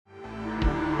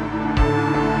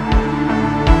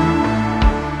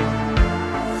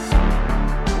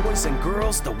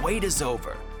wait is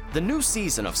over. The new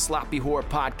season of Sloppy Horror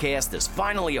Podcast is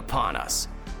finally upon us.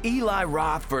 Eli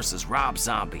Roth versus Rob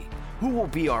Zombie. Who will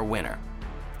be our winner?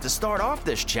 To start off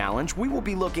this challenge, we will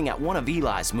be looking at one of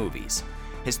Eli's movies,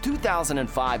 his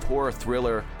 2005 horror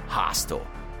thriller, Hostel.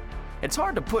 It's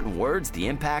hard to put in words the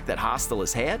impact that Hostel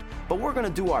has had, but we're going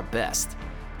to do our best.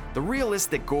 The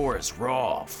realistic gore is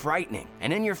raw, frightening,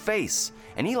 and in your face,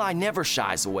 and Eli never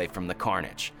shies away from the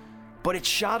carnage. But it's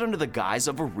shot under the guise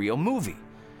of a real movie.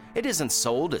 It isn't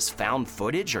sold as found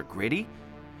footage or gritty.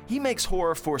 He makes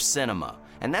horror for cinema,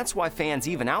 and that's why fans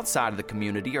even outside of the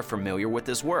community are familiar with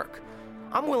his work.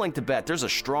 I'm willing to bet there's a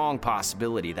strong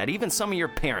possibility that even some of your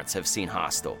parents have seen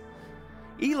Hostel.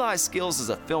 Eli's skills as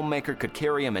a filmmaker could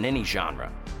carry him in any genre,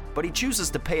 but he chooses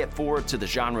to pay it forward to the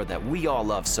genre that we all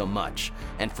love so much,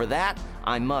 and for that,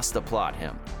 I must applaud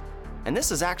him. And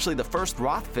this is actually the first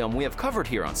Roth film we have covered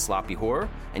here on Sloppy Horror,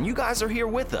 and you guys are here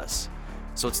with us.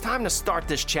 So it's time to start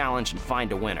this challenge and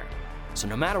find a winner. So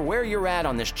no matter where you're at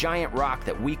on this giant rock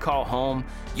that we call home,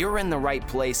 you're in the right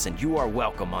place and you are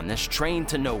welcome on this train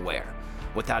to nowhere.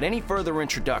 Without any further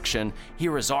introduction,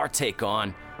 here is our take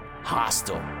on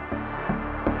Hostel.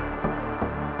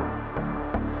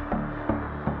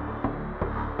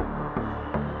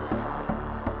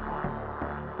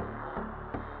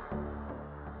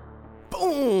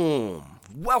 Boom!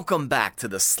 Welcome back to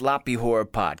the Sloppy Horror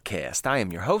Podcast. I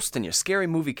am your host and your scary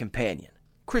movie companion,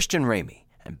 Christian Ramey,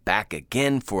 and back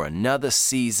again for another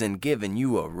season, giving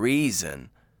you a reason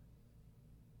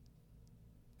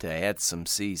to add some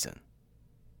season.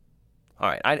 All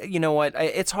right, you know what?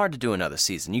 It's hard to do another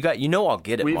season. I'll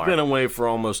get it, We've Mark. been away for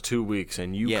almost 2 weeks,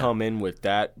 and you come in with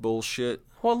that bullshit?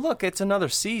 Well, look, it's another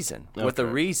season with a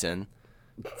reason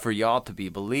for y'all to be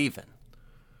believing.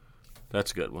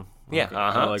 That's a good one. Yeah, okay.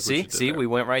 I like See, we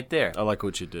went right there. I like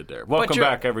what you did there. Welcome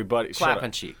back, everybody.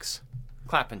 Clapping cheeks,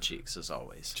 as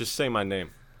always. Just say my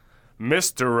name.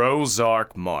 Mr.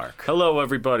 Ozark Mark. Hello,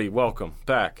 everybody. Welcome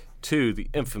back to the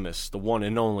infamous, the one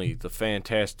and only, the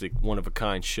fantastic,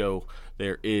 one-of-a-kind show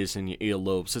there is in your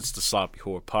earlobes. It's the Sloppy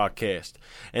Horror Podcast.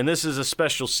 And this is a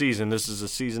special season. This is a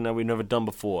season that we've never done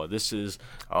before. This is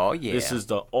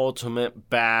the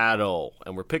ultimate battle.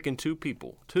 And we're picking two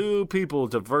people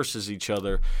to versus each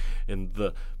other in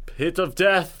the pit of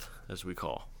death, as we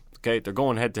call. Okay, they're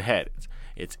going head-to-head.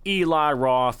 It's Eli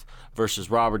Roth versus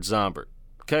Robert Zombie.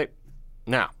 Okay,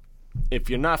 now, if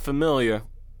you're not familiar,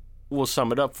 we'll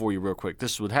sum it up for you real quick.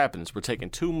 This is what happens. We're taking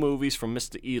two movies from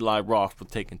Mr. Eli Roth. We're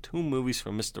taking two movies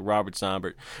from Mr. Robert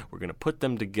Zombie. We're going to put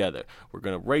them together. We're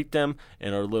going to rate them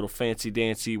in our little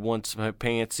fancy-dancy,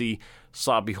 once-pantsy,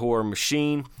 sloppy horror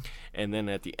machine. And then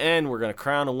at the end, we're going to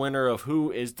crown a winner of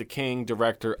who is the king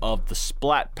director of the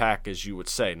Splat Pack, as you would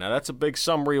say. Now, that's a big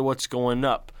summary of what's going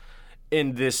up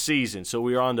in this season. So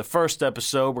we are on the first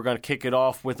episode. We're going to kick it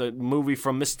off with a movie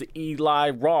from Mr. Eli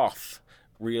Roth.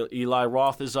 Real Eli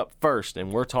Roth is up first,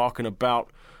 and we're talking about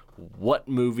what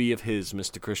movie of his,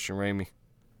 Mr. Christian Ramey?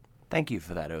 Thank you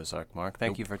for that, Ozark Mark.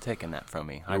 Thank you for taking that from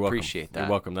me. I welcome. Appreciate that. You're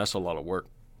welcome. That's a lot of work.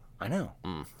 I know.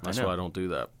 That's why I don't do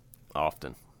that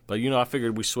often. But, I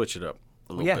figured we switch it up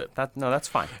a little bit. That's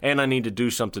fine. And I need to do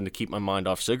something to keep my mind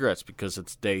off cigarettes because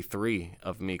it's day 3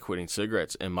 of me quitting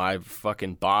cigarettes, and my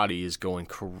fucking body is going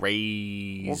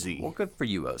crazy. Well, good for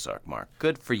you, Ozark Mark.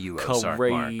 Good for you, Ozark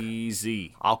Mark.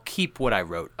 Crazy. I'll keep what I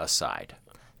wrote aside.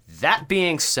 That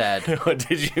being said... What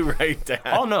did you write down?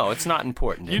 Oh, no, it's not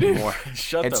important anymore.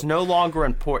 It's no longer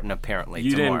important, apparently,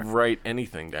 You to didn't Mark. write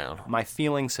anything down. My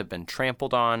feelings have been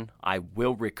trampled on. I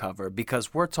will recover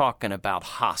because we're talking about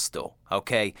Hostel,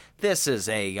 okay? This is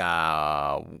a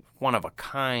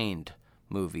one-of-a-kind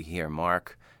movie here,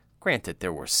 Mark. Granted,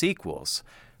 there were sequels,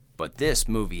 but this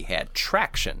movie had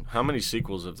traction. How many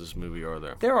sequels of this movie are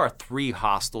there? There are 3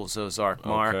 Hostels, Ozark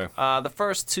Mark. Okay. The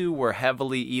first 2 were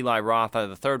heavily Eli Roth.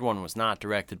 The third one was not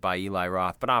directed by Eli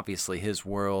Roth, but obviously his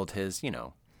world, his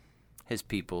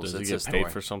people's. Does he it's get a paid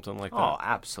story. for something like that? Oh,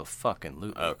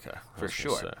 absolutely. Okay. For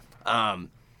sure.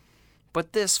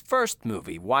 But this first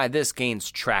movie, why this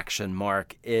gains traction,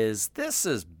 Mark, is this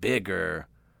is bigger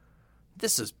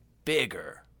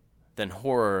than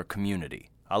horror Community.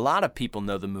 A lot of people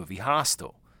know the movie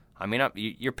Hostel. I mean,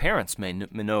 your parents may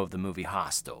know of the movie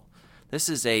Hostel. This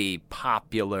is a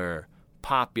popular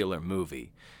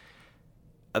movie.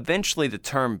 Eventually, the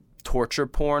term torture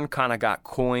porn kind of got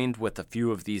coined with a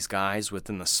few of these guys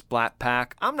within the Splat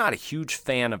Pack. I'm not a huge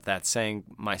fan of that saying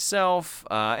myself,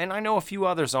 and I know a few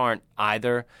others aren't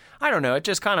either. I don't know, it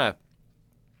just kind of,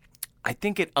 I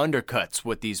think it undercuts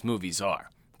what these movies are,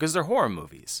 because they're horror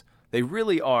movies. They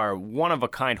really are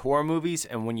one-of-a-kind horror movies,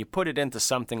 and when you put it into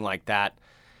something like that,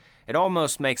 it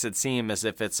almost makes it seem as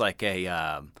if it's like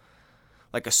a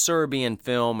like a Serbian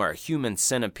film or a Human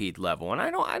Centipede level. And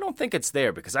I don't think it's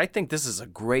there, because I think this is a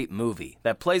great movie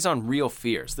that plays on real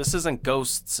fears. This isn't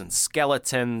ghosts and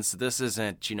skeletons. This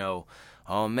isn't,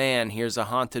 oh man, here's a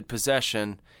haunted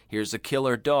possession. Here's a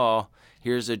killer doll.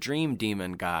 Here's a dream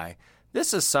demon guy.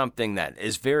 This is something that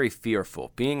is very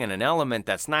fearful, being in an element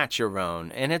that's not your own,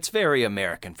 and it's very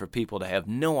American for people to have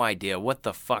no idea what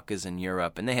the fuck is in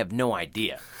Europe, and they have no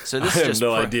idea. So this I is have just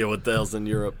no idea what the hell's in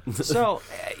Europe. So,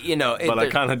 but I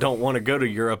kind of don't want to go to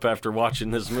Europe after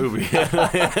watching this movie.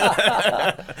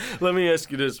 Let me ask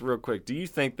you this real quick. Do you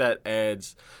think that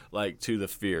adds, to the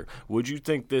fear? Would you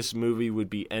think this movie would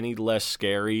be any less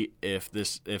scary if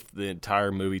the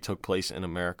entire movie took place in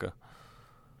America?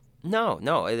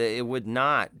 No, it would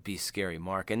not be scary,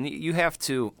 Mark. And you have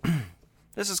to,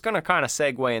 this is going to kind of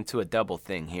segue into a double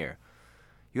thing here.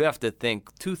 You have to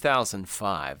think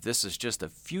 2005, this is just a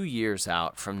few years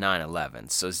out from 9/11.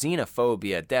 So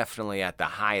xenophobia definitely at the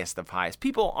highest of highs.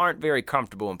 People aren't very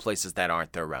comfortable in places that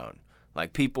aren't their own.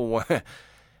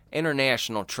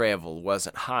 International travel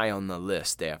wasn't high on the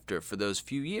list for those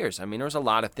few years. I mean, there was a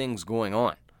lot of things going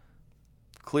on.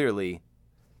 Clearly,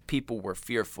 people were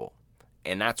fearful.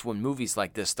 And that's when movies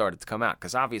like this started to come out.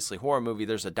 Because obviously, horror movie,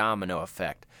 there's a domino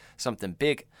effect. Something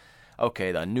big.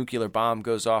 Okay, the nuclear bomb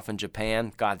goes off in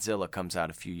Japan. Godzilla comes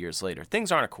out a few years later.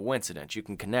 Things aren't a coincidence. You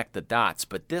can connect the dots.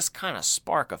 But this kind of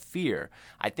spark of fear,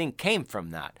 I think, came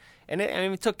from that. And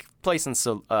it took place in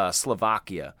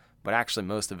Slovakia. But actually,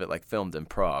 most of it, filmed in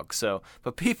Prague.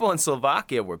 But people in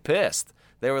Slovakia were pissed.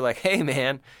 They were like, hey,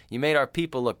 man, you made our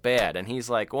people look bad. And he's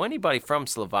like, well, anybody from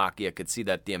Slovakia could see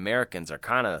that the Americans are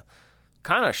kind of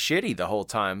shitty the whole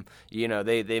time.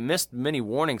 They missed many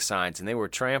warning signs, and they were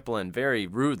trampling very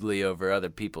rudely over other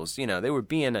people's, they were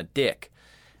being a dick.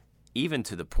 Even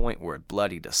to the point where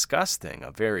Bloody Disgusting,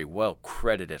 a very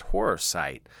well-credited horror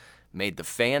site, made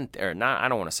the I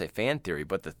don't want to say fan theory,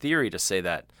 but the theory to say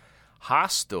that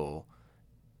Hostel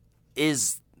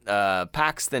is,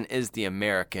 Paxton is the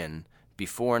American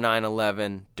before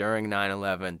 9/11, during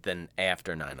 9/11, then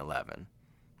after 9/11.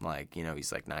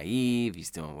 He's naive, he's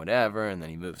doing whatever, and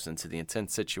then he moves into the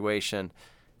intense situation.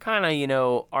 Kind of,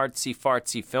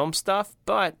 artsy-fartsy film stuff,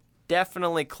 but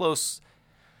definitely close.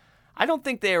 I don't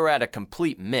think they were at a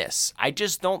complete miss. I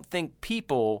just don't think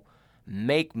people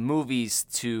make movies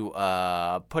to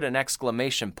put an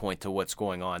exclamation point to what's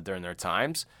going on during their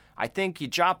times. I think you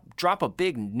drop a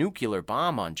big nuclear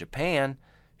bomb on Japan,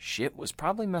 shit was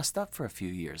probably messed up for a few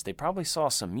years. They probably saw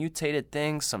some mutated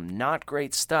things, some not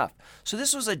great stuff. So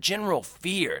this was a general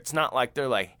fear. It's not like they're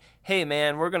like, hey,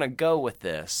 man, we're going to go with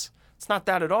this. It's not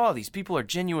that at all. These people are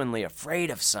genuinely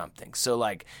afraid of something. So,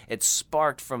 it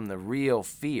sparked from the real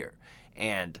fear.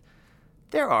 And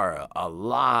there are a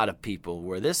lot of people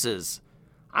where this is,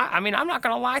 I'm not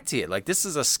going to lie to you. This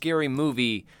is a scary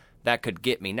movie that could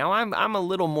get me. Now, I'm a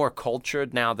little more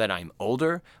cultured now that I'm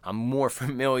older. I'm more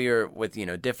familiar with,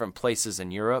 different places in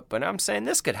Europe. But I'm saying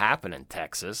this could happen in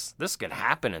Texas. This could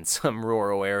happen in some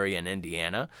rural area in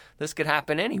Indiana. This could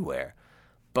happen anywhere.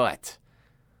 But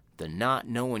the not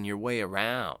knowing your way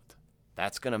around,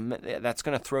 that's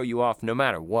gonna throw you off no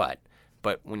matter what.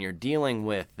 But when you're dealing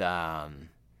with, I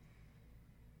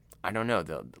don't know,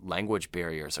 the language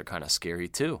barriers are kind of scary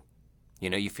too.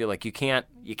 You feel like you can't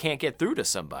get through to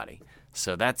somebody.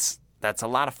 So that's a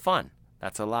lot of fun.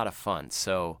 That's a lot of fun.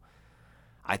 So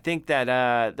I think that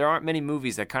there aren't many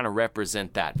movies that kind of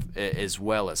represent that as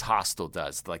well as Hostel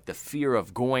does. The fear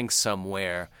of going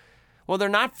somewhere. Well, they're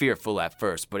not fearful at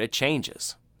first, but it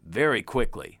changes very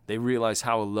quickly. They realize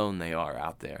how alone they are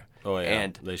out there. Oh, yeah.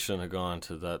 And they shouldn't have gone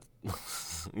to that.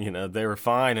 They were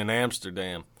fine in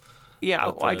Amsterdam.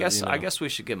 Yeah, I guess we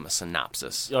should give them a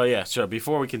synopsis. Oh, yeah, sure.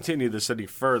 Before we continue this any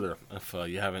further, if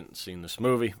you haven't seen this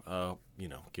movie,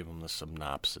 give them the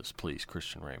synopsis, please,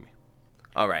 Christian Ramey.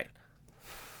 All right.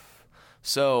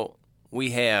 So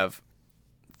we have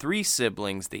 3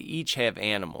 siblings. They each have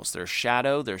animals. There's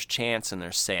Shadow, there's Chance, and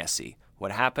there's Sassy.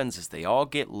 What happens is they all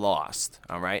get lost,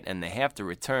 all right, and they have to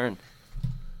return.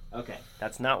 Okay,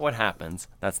 that's not what happens.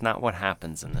 That's not what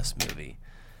happens in this movie.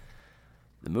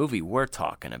 The movie we're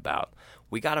talking about,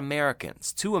 we got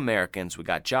Americans, 2 Americans. We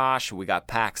got Josh, we got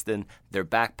Paxton. They're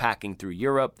backpacking through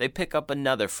Europe. They pick up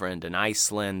another friend in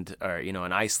Iceland,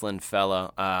 an Iceland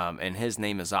fella, and his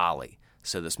name is Ollie.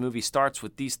 So this movie starts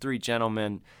with these 3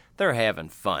 gentlemen. They're having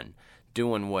fun,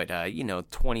 doing what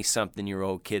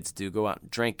 20-something-year-old kids do. Go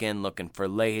out drinking, looking for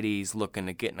ladies, looking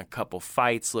to get in a couple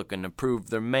fights, looking to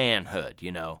prove their manhood,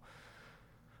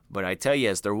 But I tell you,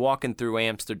 as they're walking through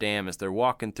Amsterdam, as they're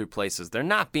walking through places, they're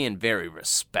not being very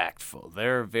respectful.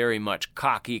 They're very much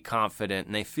cocky, confident,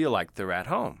 and they feel like they're at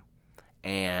home.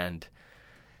 And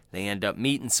They end up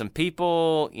meeting some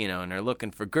people, and they're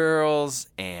looking for girls.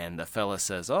 And the fella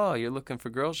says, "Oh, you're looking for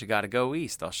girls? You got to go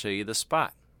east. I'll show you the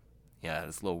spot." Yeah,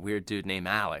 this little weird dude named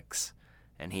Alex.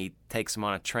 And he takes him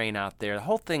on a train out there. The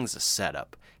whole thing's a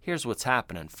setup. Here's what's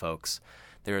happening, folks.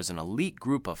 There is an elite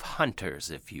group of hunters,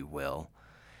 if you will.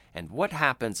 And what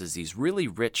happens is these really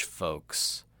rich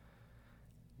folks,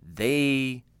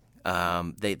 they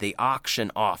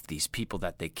auction off these people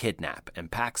that they kidnap. And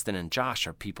Paxton and Josh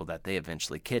are people that they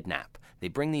eventually kidnap. They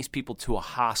bring these people to a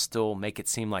hostel, make it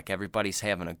seem like everybody's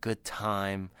having a good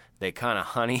time. They kind of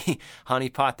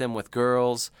honeypot them with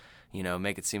girls.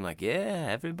 Make it seem like, yeah,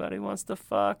 everybody wants to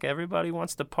fuck, everybody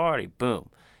wants to party. Boom.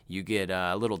 You get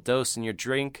a little dose in your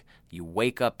drink, you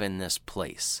wake up in this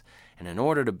place. And in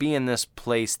order to be in this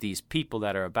place, these people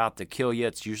that are about to kill you,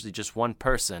 it's usually just one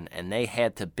person, and they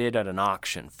had to bid at an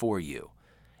auction for you.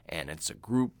 And it's a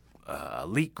group,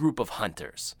 elite group of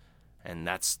hunters. And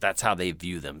that's how they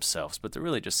view themselves. But they're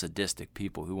really just sadistic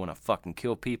people who want to fucking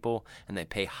kill people, and they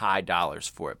pay high dollars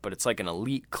for it. But it's like an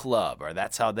elite club, or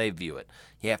that's how they view it.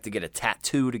 You have to get a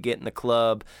tattoo to get in the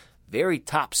club. Very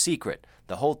top secret.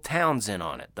 The whole town's in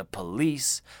on it. The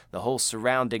police, the whole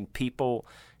surrounding people.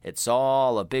 It's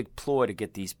all a big ploy to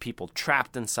get these people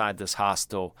trapped inside this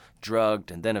hostel,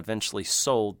 drugged, and then eventually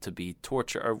sold to be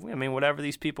tortured, or whatever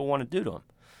these people want to do to them.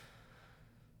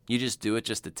 You just do it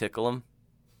just to tickle them.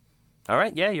 All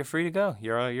right, yeah, you're free to go.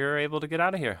 You're able to get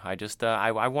out of here. I just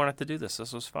I wanted to do this.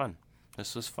 This was fun.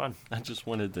 I just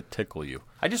wanted to tickle you.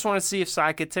 I just wanted to see if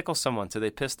I could tickle someone till they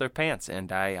piss their pants,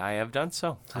 and I have done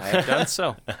so.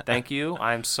 Thank you.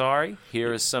 I'm sorry.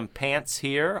 Here is some pants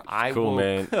here. Cool,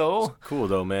 man. It's cool,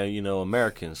 though, man.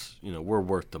 Americans, we're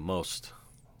worth the most.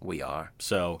 We are.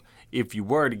 So if you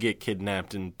were to get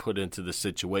kidnapped and put into the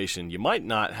situation, you might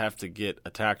not have to get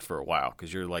attacked for a while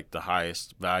because you're like the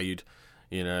highest valued.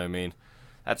 You know what I mean?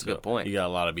 That's a good point. You got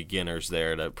a lot of beginners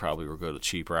there that probably will go the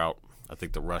cheap route. I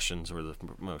think the Russians were the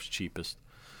most cheapest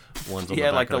ones on the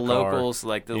back like of the car. locals.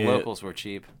 Like the locals were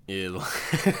cheap. Yeah,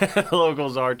 the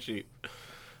locals are cheap.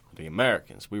 The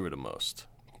Americans, we were the most.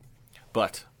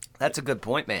 But that's a good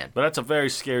point, man. But that's a very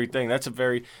scary thing. That's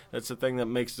the thing that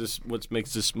makes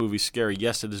this movie scary.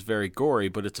 Yes, it is very gory,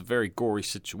 but it's a very gory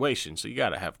situation. So you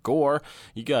got to have gore.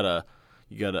 You gotta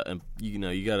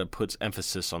put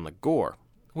emphasis on the gore,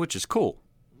 which is cool.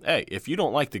 Hey, if you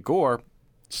don't like the gore,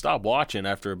 stop watching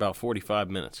after about 45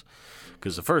 minutes,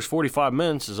 because the first 45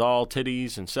 minutes is all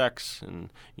titties and sex and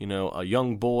a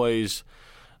young boy's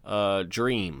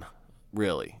dream,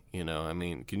 really.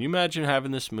 Can you imagine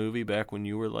having this movie back when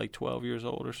you were like 12 years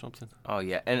old or something? Oh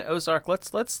yeah, and Ozark, let's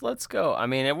go.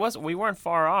 We weren't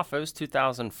far off. It was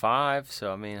 2005,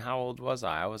 so how old was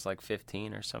I? I was like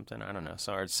 15 or something. I don't know,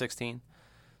 or 16,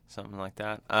 something like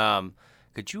that.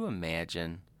 Could you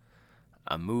imagine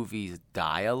a movie's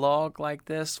dialogue like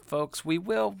this, folks? We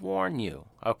will warn you.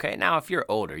 Okay, now if you're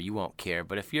older, you won't care,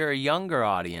 but if you're a younger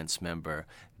audience member,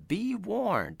 be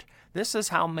warned. This is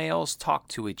how males talk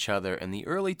to each other in the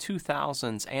early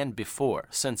 2000s and before,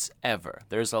 since ever.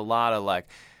 There's a lot of like,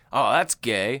 oh, that's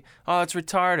gay. Oh, that's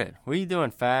retarded. What are you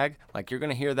doing, fag? Like, you're going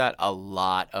to hear that a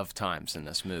lot of times in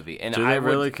this movie. And do they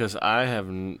really? Because I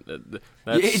haven't.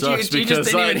 That sucks you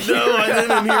because I didn't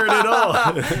hear it at all.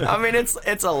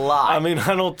 It's a lot.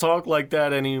 I don't talk like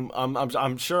that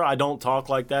I'm sure I don't talk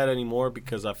like that anymore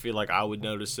because I feel like I would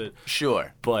notice it.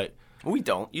 Sure. But we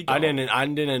don't. You don't. I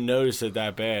didn't notice it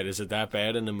that bad. Is it that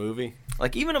bad in the movie?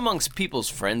 Like, even amongst people's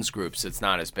friends groups, it's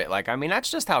not as bad. Like,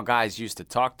 that's just how guys used to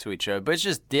talk to each other, but it's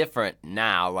just different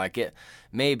now. Like, it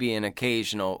may be an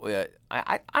occasional.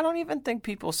 I don't even think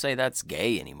people say that's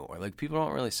gay anymore. Like, people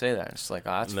don't really say that. It's like,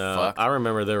 oh, that's fucked. I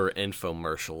remember there were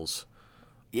infomercials.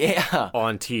 Yeah.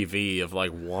 On TV of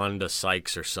like Wanda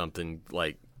Sykes or something,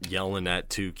 like yelling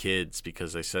at two kids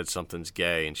because they said something's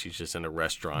gay, and she's just in a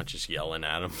restaurant just yelling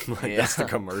at them. Like, that's the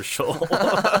commercial.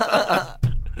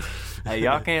 Hey,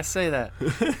 y'all can't say that.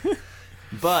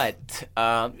 But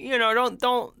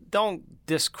don't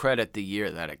discredit the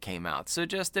year that it came out. So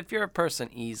just if you're a person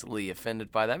easily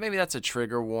offended by that, maybe that's a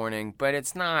trigger warning. But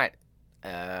it's not.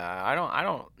 I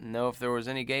don't know if there was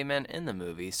any gay men in the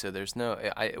movie, so there's no.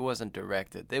 It wasn't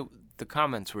directed. The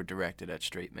comments were directed at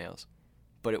straight males.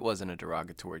 But it wasn't a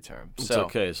derogatory term. It's so,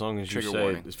 okay as long as you say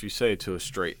warning. if you say it to a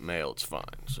straight male, it's fine.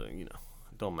 So it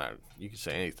don't matter. You can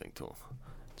say anything to him.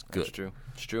 It's good. That's true.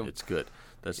 It's true. It's good.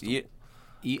 That's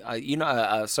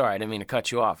sorry, I didn't mean to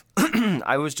cut you off.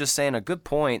 I was just saying a good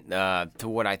point to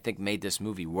what I think made this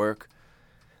movie work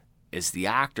is the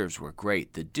actors were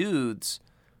great. The dudes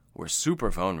were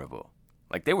super vulnerable.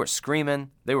 Like, they were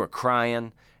screaming, they were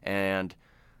crying, and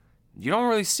you don't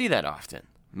really see that often.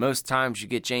 Most times you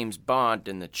get James Bond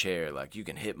in the chair, like you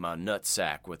can hit my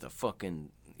nutsack with a fucking,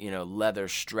 leather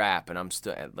strap, and I'm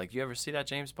still like, you ever see that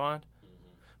James Bond?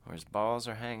 Where his balls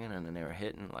are hanging and then they were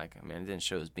hitting, like, I mean, it didn't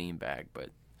show his beanbag, but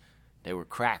they were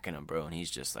cracking him, bro, and he's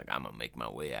just like, I'm gonna make my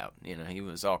way out. He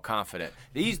was all confident.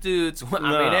 These dudes,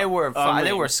 they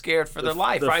were scared for their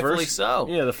life, rightfully so.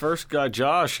 Yeah, the first guy,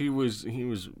 Josh, he was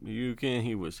puking,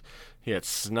 he had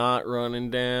snot running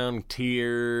down,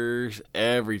 tears,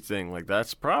 everything. Like,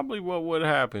 that's probably what would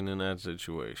happen in that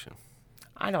situation.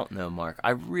 I don't know, Mark.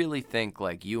 I really think,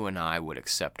 like, you and I would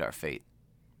accept our fate.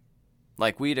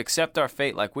 Like, we'd accept our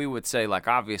fate, like, we would say, like,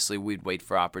 obviously we'd wait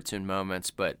for opportune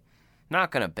moments, but not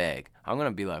gonna beg. I'm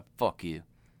gonna be like, fuck you.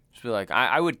 Just be like,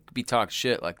 I would be talking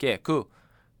shit, like, yeah, cool.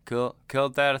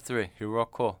 Killed that of 3. You're real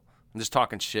cool. I'm just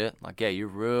talking shit, like, yeah, you're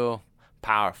real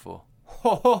powerful.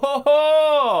 Ho, ho, ho,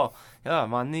 ho! Yeah,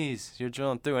 my knees, you're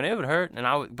drilling through, and it would hurt,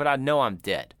 but I know I'm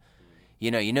dead.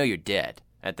 You know you're dead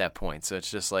at that point, so it's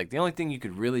just like, the only thing you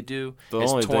could really do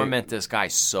is torment this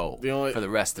guy's soul for the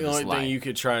rest of his life. The only thing you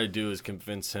could try to do is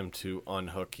convince him to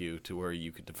unhook you to where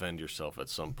you could defend yourself at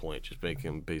some point. Just make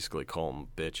him basically call him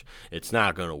a bitch. It's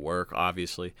not going to work,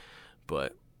 obviously,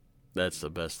 but that's the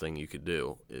best thing you could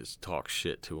do is talk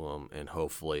shit to him, and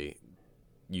hopefully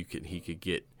he could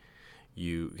get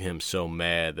him so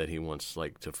mad that he wants,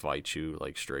 like, to fight you,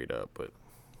 like, straight up. But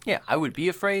yeah, I would be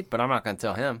afraid, but I'm not going to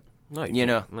tell him.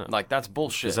 No, like, that's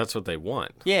bullshit. Because that's what they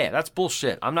want. Yeah, that's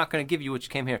bullshit. I'm not going to give you what you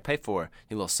came here to pay for,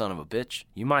 you little son of a bitch.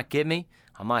 You might get me,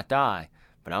 I might die,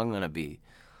 but I'm going to be,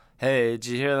 hey, did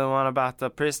you hear the one about the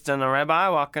priest and the rabbi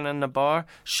walking in the bar?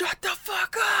 Shut the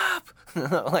fuck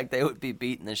up! Like, they would be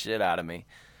beating the shit out of me.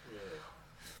 Yeah.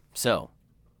 So,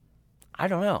 I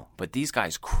don't know, but these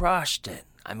guys crushed it.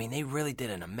 I mean, they really did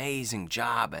an amazing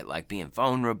job at, like, being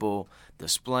vulnerable,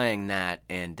 displaying that,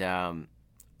 and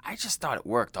I just thought it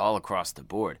worked all across the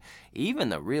board. Even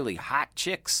the really hot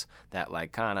chicks that,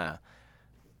 like, kind of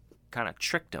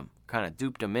tricked them, kind of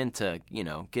duped them into,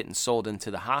 getting sold into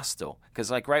the hostel.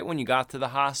 Because, like, right when you got to the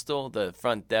hostel, the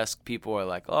front desk people are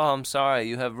like, oh, I'm sorry,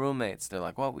 you have roommates. They're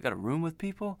like, well, we got a room with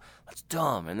people? That's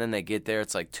dumb. And then they get there,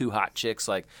 it's like 2 hot chicks,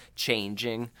 like,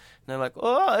 changing. And they're like,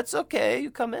 oh, it's okay,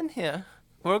 you come in here.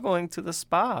 We're going to the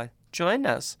spa. Join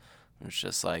us. And it's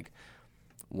just like,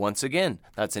 once again,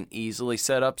 that's an easily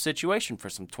set up situation for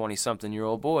some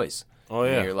 20-something-year-old boys. Oh,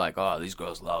 yeah. And you're like, oh, these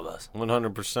girls love us.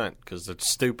 100%, because they're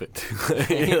stupid.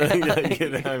 You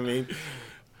know what I mean?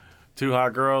 2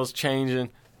 hot girls changing.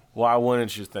 Why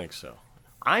wouldn't you think so?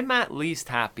 I'm at least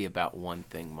happy about one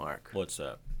thing, Mark. What's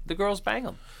that? The girls bang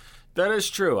them. That is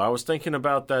true. I was thinking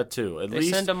about that, too. They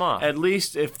send them off. At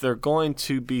least if they're going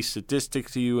to be sadistic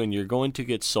to you and you're going to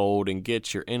get sold and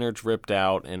get your innards ripped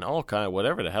out and all kind of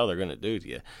whatever the hell they're going to do to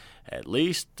you, at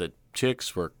least the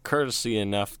chicks were courtesy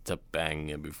enough to bang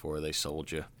you before they sold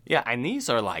you. Yeah, and these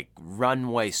are like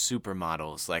runway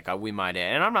supermodels, like we might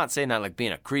add. And I'm not saying that like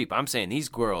being a creep. I'm saying these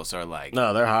girls are like...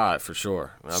 No, they're hot for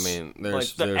sure. I mean, they're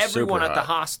everyone super at the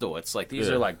hot. hostel, it's like these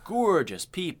are like gorgeous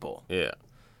people. Yeah,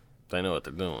 they know what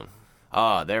they're doing.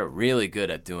 Oh, they're really good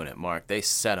at doing it, Mark. They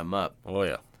set them up. Oh,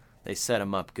 yeah. They set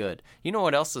them up good. You know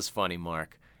what else is funny,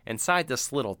 Mark? Inside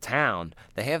this little town,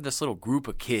 they have this little group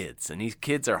of kids, and these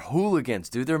kids are hooligans,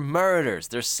 dude. They're murderers.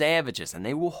 They're savages, and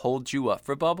they will hold you up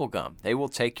for bubblegum. They will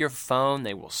take your phone.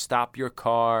 They will stop your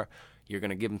car. You're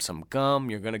going to give them some gum.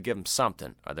 You're going to give them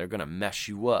something, or they're going to mess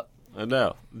you up. I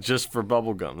know. Just for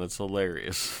bubblegum. That's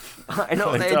hilarious. I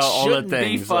know. Like, it shouldn't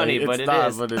be funny, like, but it's not,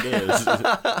 is. But it is.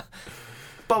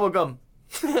 Bubblegum.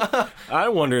 I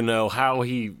wonder, though, how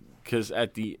he... Because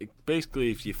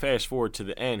basically, if you fast forward to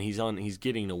the end, he's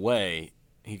getting away.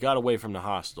 He got away from the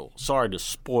hostel. Sorry to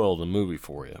spoil the movie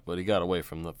for you, but he got away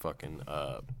from the fucking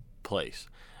place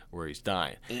where he's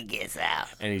dying. He gets out.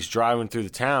 And he's driving through the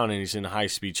town, and he's in a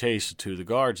high-speed chase to the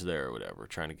guards there or whatever,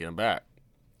 trying to get him back.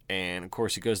 And, of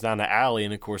course, he goes down the alley,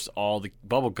 and, of course, all the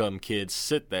bubblegum kids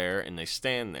sit there, and they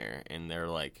stand there, and they're,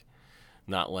 like,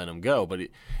 not letting him go. But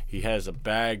he has a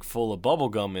bag full of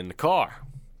bubblegum in the car.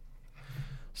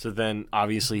 So then,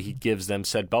 obviously, he gives them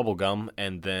said bubblegum,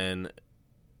 and then...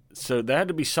 So there had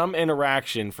to be some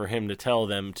interaction for him to tell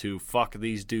them to fuck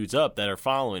these dudes up that are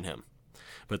following him.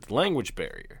 But the language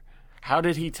barrier. How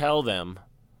did he tell them...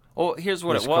 Well, here's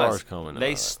what it was.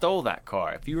 They out. stole that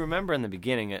car. If you remember in the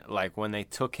beginning, like when they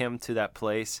took him to that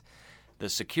place, the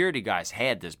security guys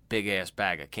had this big-ass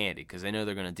bag of candy because they know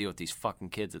they're going to deal with these fucking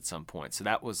kids at some point. So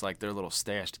that was like their little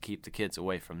stash to keep the kids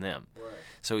away from them. Right.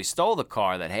 So he stole the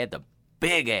car that had the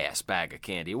big-ass bag of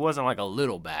candy. It wasn't like a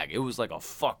little bag. It was like a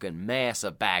fucking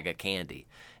massive bag of candy.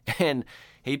 And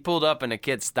He pulled up and the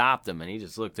kid stopped him, and he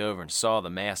just looked over and saw the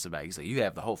massive bag. He's like, you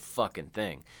have the whole fucking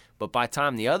thing. But by the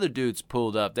time the other dudes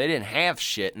pulled up, they didn't have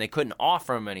shit, and they couldn't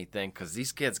offer him anything because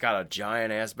these kids got a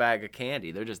giant-ass bag of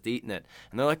candy. They're just eating it.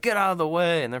 And they're like, get out of the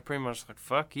way. And they're pretty much like,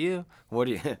 fuck you. What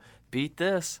do you... Beat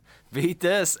this.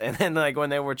 And then, like,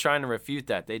 when they were trying to refute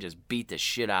that, they just beat the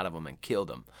shit out of them and killed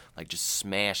them. Like, just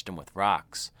smashed them with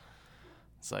rocks.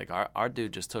 It's like, our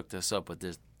dude just took this up with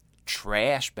this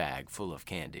trash bag full of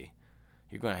candy.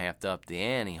 You're going to have to up the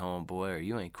ante, homeboy, or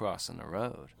you ain't crossing the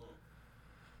road.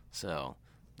 So...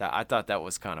 I thought that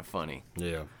was kind of funny.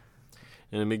 Yeah.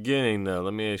 In the beginning, though,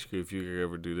 let me ask you if you could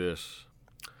ever do this.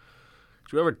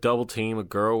 Did you ever double team a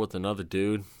girl with another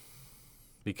dude?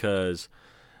 Because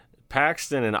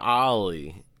Paxton and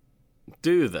Ollie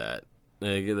do that.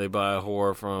 They buy a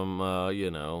whore from,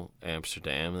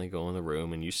 Amsterdam, and they go in the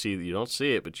room, and you don't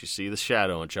see it, but you see the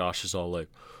shadow, and Josh is all like,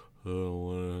 I don't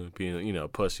want to be,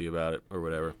 pussy about it, or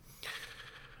whatever.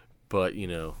 But,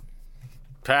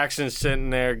 Paxton's sitting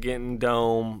there getting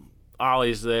dome.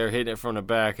 Ollie's there hitting it from the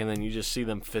back, and then you just see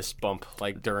them fist bump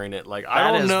like during it. Like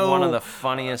I don't know. That is one of the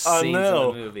funniest scenes in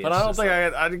the movie. But I don't think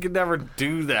I could never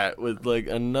do that with like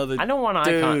another. I don't want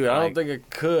dude. eye contact. I don't think I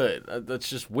could. That's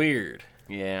just weird.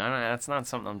 Yeah, that's not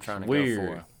something I'm trying to weird. go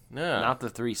for. No, not the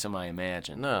threesome I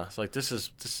imagine. No, it's like this is.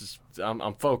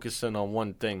 I'm focusing on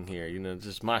one thing here. This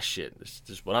is my shit. This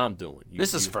is what I'm doing.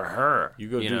 This is for her. You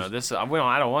go. This. I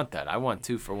don't want that. I want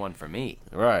 2 for 1 for me.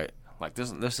 Right. Like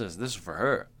this is for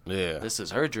her. Yeah. This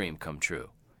is her dream come true.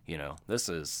 This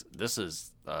is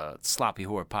Sloppy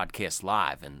Horror Podcast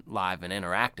live and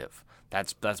interactive.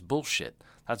 That's bullshit.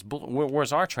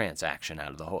 Where's our transaction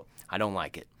out of the whole? I don't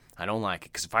like it.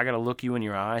 Because if I got to look you in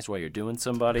your eyes while you're doing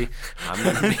somebody, I'm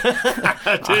going to be...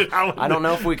 Dude, I don't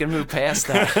know if we can move past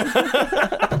that.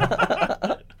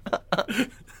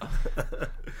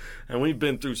 And we've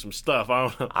been through some stuff. I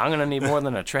don't know. I'm going to need more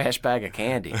than a trash bag of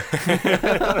candy.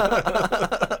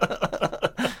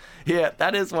 Yeah,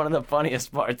 that is one of the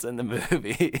funniest parts in the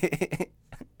movie.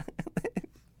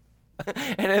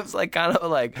 And it's like kind of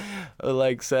like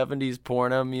 70s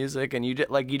porno music, and you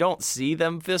don't see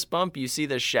them fist bump. You see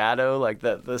the shadow, like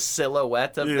the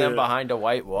silhouette of them behind a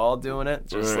white wall doing it.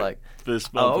 Just like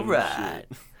fist bump. All right.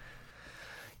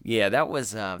 Yeah, that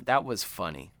was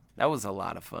funny. That was a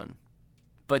lot of fun.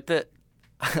 But the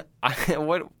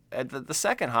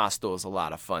second Hostel is a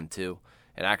lot of fun too.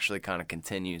 It actually kind of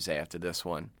continues after this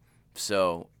one.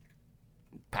 So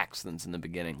Paxton's in the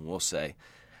beginning, we'll say.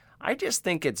 I just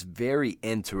think it's very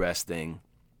interesting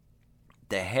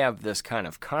to have this kind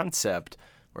of concept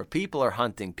where people are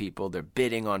hunting people, they're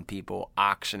bidding on people,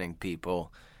 auctioning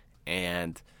people,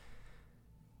 and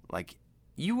like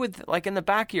you would, like in the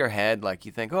back of your head, like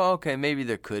you think, oh, okay, maybe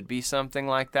there could be something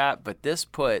like that, but this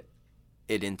put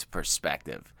it into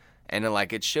perspective. And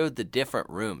it showed the different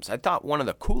rooms. I thought one of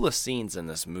the coolest scenes in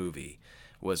this movie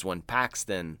was when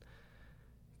Paxton,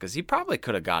 because he probably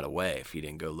could have got away if he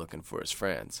didn't go looking for his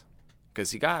friends.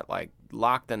 Because he got,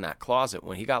 locked in that closet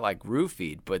when he got,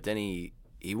 roofied, but then he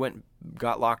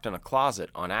got locked in a closet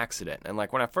on accident. And,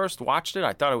 when I first watched it,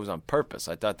 I thought it was on purpose.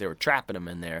 I thought they were trapping him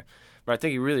in there. But I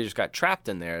think he really just got trapped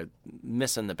in there,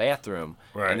 missing the bathroom,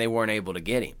 and they weren't able to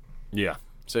get him. Yeah.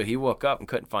 So he woke up and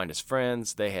couldn't find his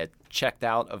friends. They had checked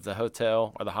out of the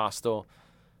hotel or the hostel.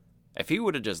 If he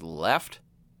would have just left,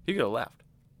 he could have left.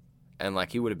 And,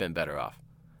 he would have been better off.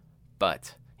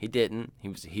 But he didn't. He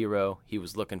was a hero. He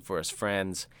was looking for his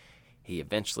friends. He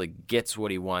eventually gets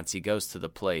what he wants. He goes to the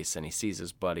place, and he sees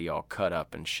his buddy all cut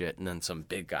up and shit. And then some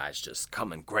big guys just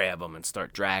come and grab him and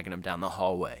start dragging him down the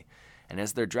hallway. And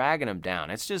as they're dragging him down,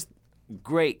 it's just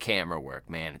great camera work,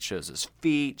 man. It shows his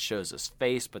feet, shows his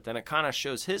face, but then it kind of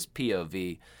shows his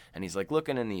POV. And he's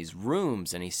looking in these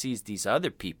rooms, and he sees these other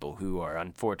people who are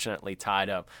unfortunately tied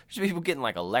up. There's people getting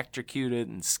electrocuted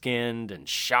and skinned and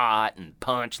shot and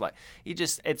punched.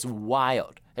 It's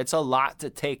wild. It's a lot to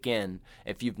take in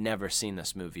if you've never seen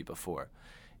this movie before.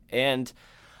 And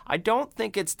I don't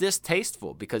think it's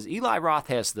distasteful, because Eli Roth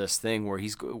has this thing where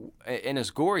he's, in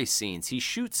his gory scenes, he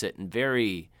shoots it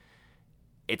in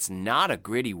it's not a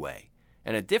gritty way.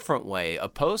 In a different way,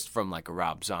 opposed from a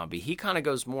Rob Zombie, he kind of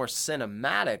goes more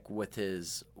cinematic with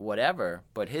his whatever,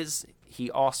 but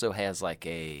he also has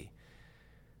a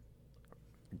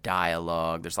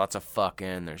dialogue. There's lots of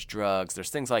fucking, there's drugs,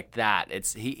 there's things like that.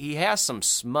 He has some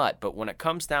smut, but when it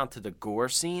comes down to the gore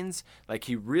scenes,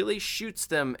 he really shoots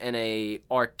them in a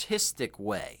artistic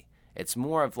way. It's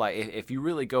more of if you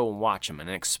really go and watch them, and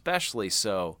especially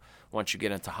so once you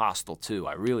get into Hostel 2,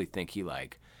 I really think he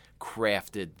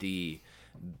crafted the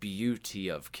beauty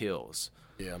of kills.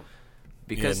 Yeah.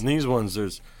 Because in these ones,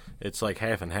 there's it's like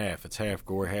half and half. It's half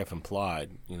gore, half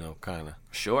implied, kind of.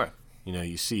 Sure.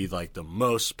 You see like the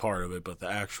most part of it, but the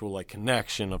actual like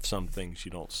connection of some things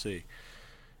you don't see.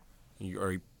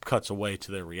 Or he cuts away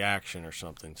to their reaction or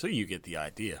something, so you get the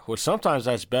idea. Well, sometimes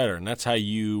that's better, and that's how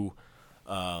you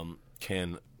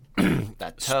can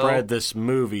spread this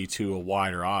movie to a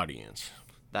wider audience.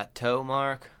 That toe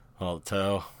mark. Oh, the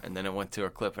toe. And then it went to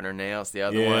her clipping her nails. The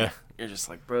other one. You're just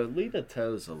like, bro, leave the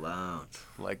toes alone.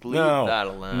 Like, leave that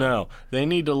alone. No, they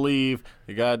need to leave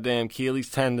the goddamn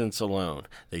Achilles tendons alone.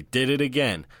 They did it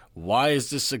again. Why is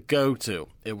this a go-to?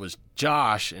 It was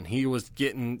Josh, and he was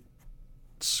getting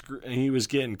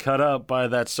cut up by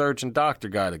that surgeon doctor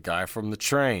guy, the guy from the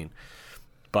train.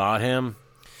 Bought him.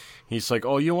 He's like,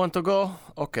 oh, you want to go?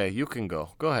 Okay, you can go.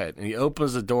 Go ahead. And he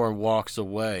opens the door and walks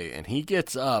away. And he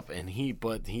gets up, and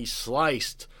he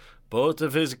sliced both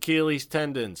of his Achilles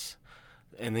tendons.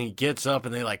 And then he gets up,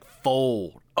 and they, like,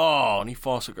 fold. Oh, and he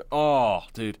falls. Oh,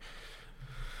 dude.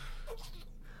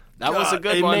 That was a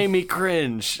good one. It made me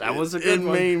cringe. That was a good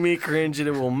one. It made me cringe, and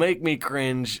it will make me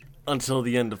cringe until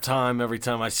the end of time every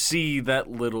time I see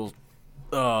that little...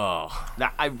 Oh.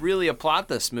 Now, I really applaud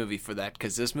this movie for that,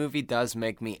 because this movie does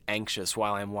make me anxious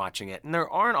while I'm watching it. And there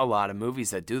aren't a lot of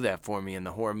movies that do that for me in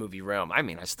the horror movie realm. I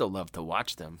mean, I still love to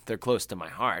watch them. They're close to my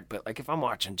heart. But, like, if I'm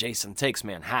watching Jason Takes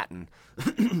Manhattan,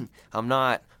 I'm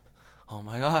not, oh,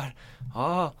 my God.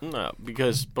 Oh. No,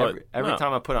 because... But every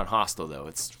time I put on Hostel, though,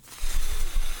 it's...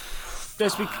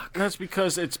 That's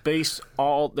because it's based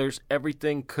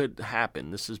everything could happen.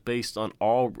 This is based on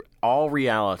all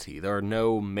reality. There are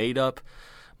no made-up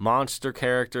monster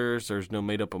characters. There's no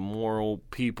made-up immoral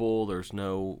people. There's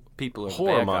no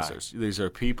horror monsters. These are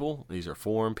people. These are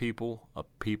foreign people.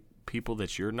 People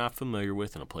that you're not familiar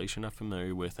with, in a place you're not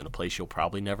familiar with, in a place you'll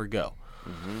probably never go.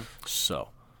 Mm-hmm. So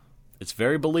it's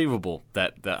very believable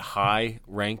that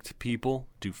high-ranked people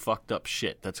do fucked up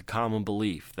shit. That's a common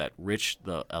belief that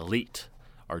the elite,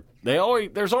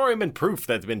 there's already been proof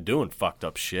that they've been doing fucked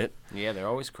up shit. Yeah, they're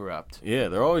always corrupt. Yeah,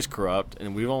 they're always corrupt,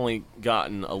 and we've only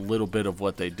gotten a little bit of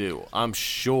what they do. I'm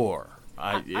sure.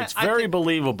 It's very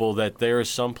believable that there is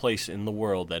some place in the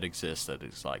world that exists that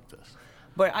is like this.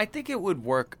 But I think it would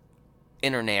work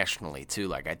internationally too.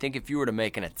 Like, I think if you were to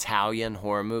make an Italian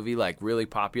horror movie, like really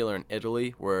popular in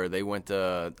Italy, where they went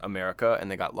to America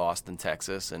and they got lost in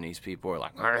Texas, and these people were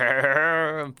like,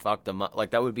 and fucked them up.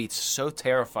 Like, that would be so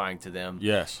terrifying to them.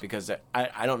 Yes. Because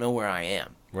I don't know where I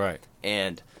am. Right.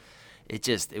 And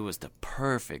it was the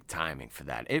perfect timing for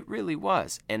that. It really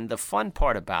was. And the fun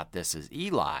part about this is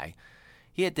Eli,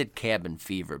 he had did Cabin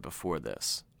Fever before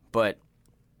this, but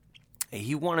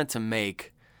he wanted to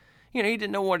make, he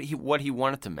didn't know what he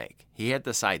wanted to make. He had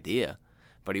this idea,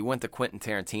 but he went to Quentin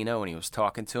Tarantino and he was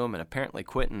talking to him, and apparently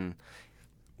Quentin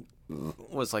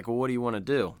was like, well, what do you want to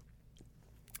do?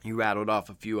 He rattled off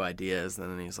a few ideas,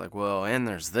 and then he's like, well, and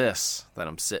there's this that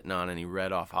I'm sitting on, and he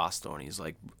read off Hostel, and he's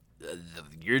like,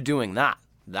 you're doing that.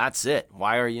 That's it.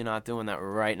 Why are you not doing that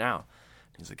right now?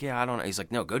 He's like, yeah, I don't know. He's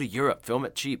like, no, go to Europe, film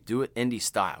it cheap, do it indie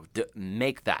style,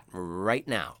 make that right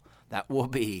now. That will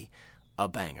be a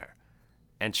banger.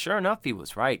 And sure enough, he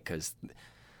was right, because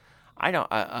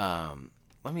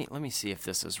let me see if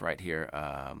this is right here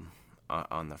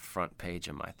on the front page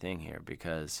of my thing here,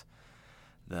 because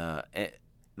the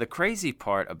crazy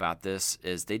part about this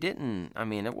is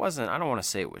it wasn't, I don't want to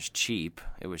say it was cheap.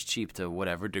 It was cheap to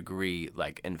whatever degree,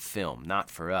 like in film, not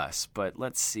for us. But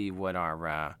let's see what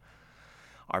our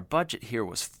budget here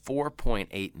was,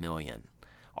 $4.8 million.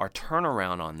 Our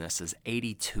turnaround on this is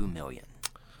 $82 million.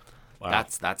 Wow.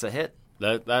 That's a hit.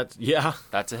 That's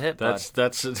a hit. That's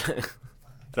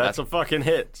a fucking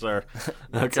hit, sir.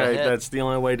 Okay, that's the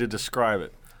only way to describe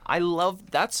it.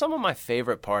 That's some of my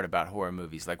favorite part about horror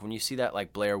movies. Like when you see that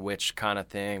like Blair Witch kind of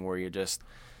thing where you're just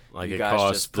like it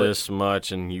costs this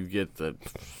much and you get the.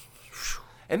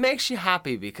 It makes you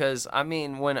happy because,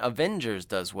 when Avengers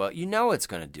does well, you know it's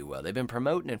going to do well. They've been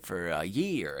promoting it for a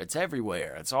year. It's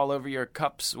everywhere. It's all over your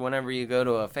cups whenever you go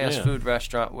to a fast food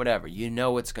restaurant, whatever. You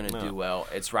know it's going to do well.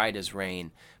 It's right as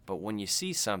rain. But when you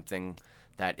see something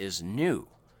that is new,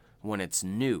 when it's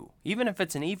new, even if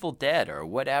it's an Evil Dead or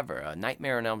whatever, a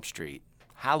Nightmare on Elm Street,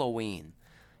 Halloween.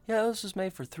 Yeah, this was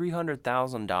made for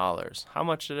 $300,000. How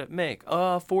much did it make?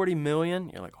 $40 million.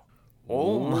 You're like,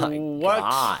 oh my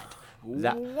God.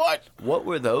 What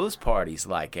were those parties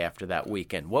like after that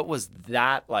weekend? What was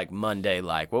that like Monday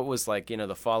like? What was like,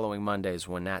 the following Mondays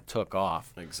when that took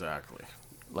off? Exactly.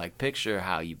 Like, picture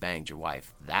how you banged your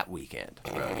wife that weekend,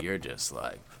 bro. You're just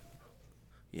like,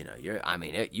 you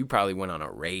probably went on a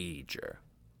rager.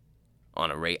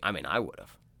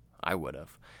 I would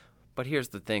have. But here's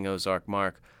the thing, Ozark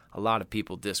Mark. a lot of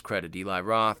people discredit Eli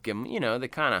Roth. Give him, they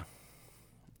kind of.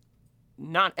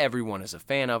 Not everyone is a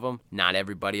fan of him. Not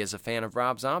everybody is a fan of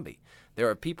Rob Zombie. There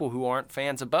are people who aren't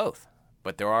fans of both,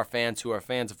 but there are fans who are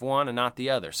fans of one and not the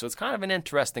other. So it's kind of an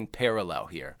interesting parallel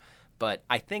here. But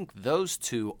I think those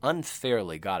two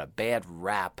unfairly got a bad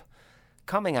rap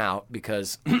coming out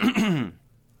because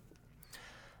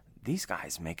these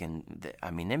guys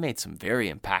they made some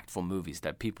very impactful movies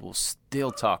that people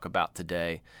still talk about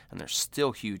today and they're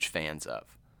still huge fans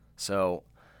of. So,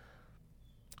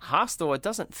 Hostel, it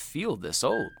doesn't feel this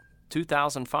old.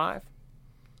 2005?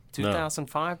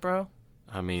 2005, bro?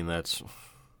 I mean,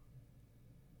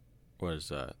 what is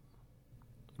that?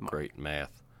 Great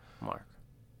math. Mark,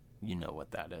 you know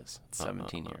what that is. It's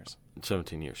 17 years.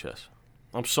 17 years, yes.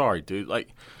 I'm sorry, dude. All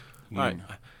right.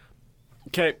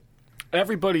 Okay.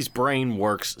 Everybody's brain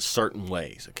works certain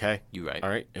ways, okay? You right. All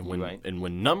right? And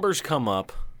when numbers come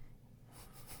up,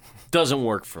 doesn't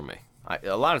work for me.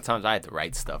 A lot of times I had to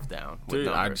write stuff down with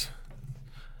numbers.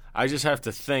 I just have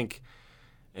to think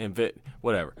and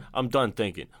whatever. I'm done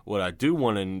thinking. What I do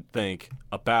want to think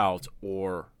about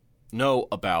or know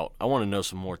about, I want to know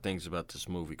some more things about this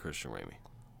movie, Christian Ramey.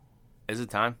 Is it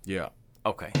time? Yeah.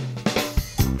 Okay.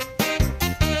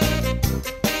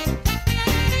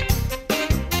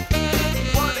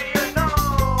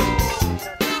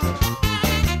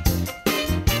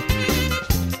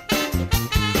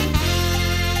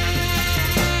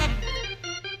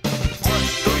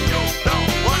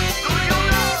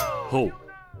 Ho.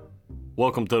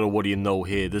 Welcome to the What Do You Know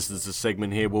here. This is the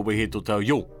segment here where we're here to tell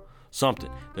you something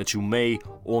that you may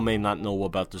or may not know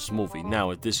about this movie.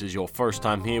 Now, if this is your first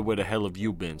time here, where the hell have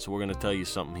you been? So we're going to tell you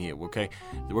something here, okay?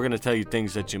 We're going to tell you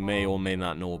things that you may or may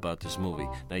not know about this movie.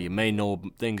 Now, you may know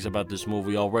things about this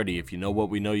movie already. If you know what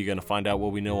we know, you're going to find out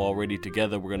what we know already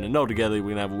together. We're going to know together. We're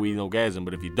going to have a We Know-gasm.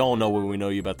 But if you don't know what we know,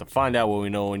 you're about to find out what we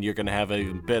know, and you're going to have a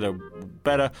even better,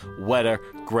 wetter,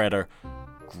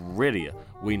 grittier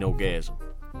We Know-gasm.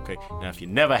 Okay, now if you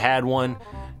never had one,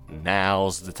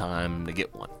 now's the time to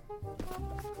get one.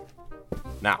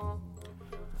 Now,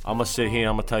 I'm going to sit here and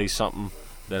I'm going to tell you something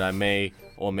that I may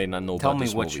or may not know about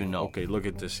this movie. Tell me what you know. Okay, look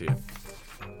at this here.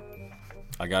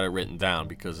 I got it written down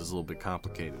because it's a little bit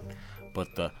complicated.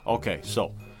 But, okay,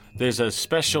 so there's a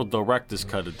special director's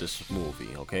cut of this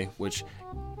movie, okay, which,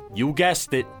 you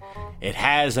guessed it, it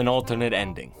has an alternate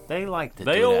ending. They like to do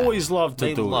that. They always love to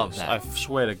do They love this. that. I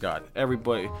swear to God.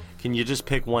 Everybody, can you just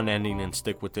pick one ending and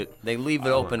stick with it? They leave it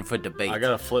open for debate. I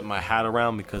gotta flip my hat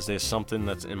around because there's something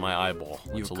that's in my eyeball.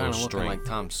 You're It's a kind little of looking string. like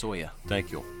Tom Sawyer.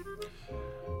 Thank you.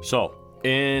 So,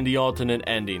 in the alternate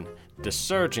ending, the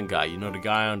surgeon guy, the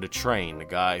guy on the train, the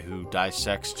guy who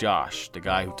dissects Josh, the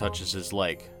guy who touches his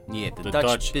leg. Yeah, the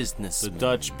Dutch businessman. The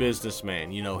Dutch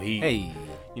businessman.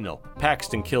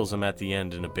 Paxton kills him at the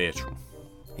end in the bathroom.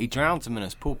 He drowns him in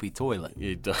his poopy toilet.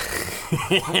 He does.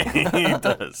 He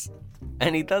does.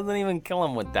 And he doesn't even kill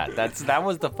him with that. That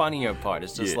was the funnier part.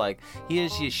 It's just like,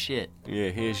 here's your shit. Yeah,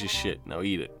 here's your shit. Now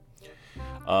eat it.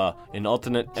 In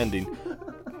alternate ending,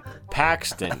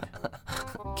 Paxton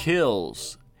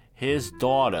kills his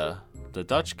daughter, the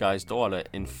Dutch guy's daughter,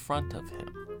 in front of him.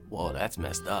 Whoa, that's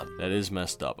messed up. That is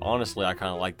messed up. Honestly, I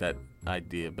kind of like that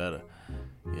idea better.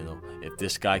 If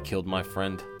this guy killed my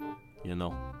friend,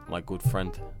 my good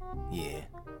friend, Yeah.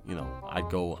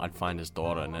 I'd find his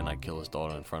daughter and then I'd kill his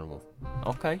daughter in front of him.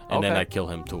 Okay. And then I'd kill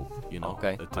him too,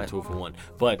 Okay. The two for one.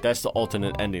 But that's the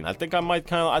alternate ending. I think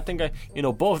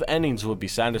both endings would be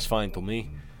satisfying to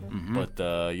me. Mm-hmm. But,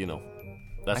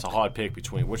 that's a hard pick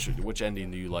between which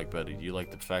ending do you like better? Do you like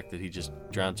the fact that he just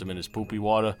drowns him in his poopy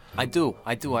water? I do.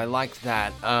 I like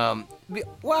that.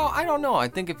 Well, I don't know. I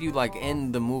think if you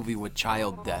end the movie with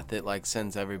child death, it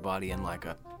sends everybody in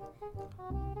a.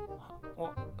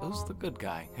 Well, who's the good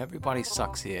guy? Everybody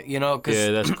sucks here, Cause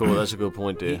yeah, that's cool. That's a good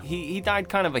point there. He died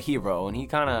kind of a hero, and he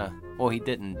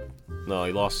didn't. No,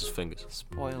 he lost his fingers.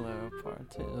 Spoiler part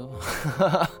 2.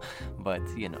 But,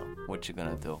 what you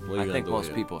gonna do? I think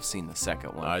most people have seen the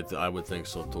second one. I would think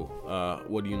so, too.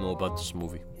 What do you know about this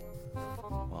movie?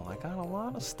 Well, I got a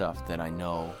lot of stuff that I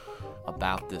know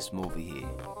about this movie here.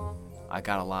 I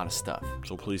got a lot of stuff.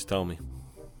 So please tell me.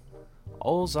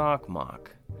 Ozark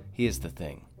Mark. Here's the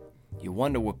thing. You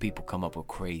wonder where people come up with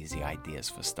crazy ideas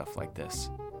for stuff like this.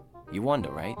 You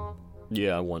wonder, right?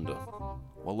 Yeah, I wonder.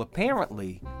 Well,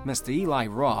 apparently, Mr. Eli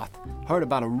Roth heard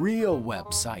about a real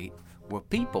website where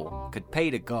people could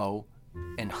pay to go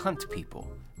and hunt people.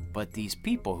 But these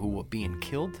people who were being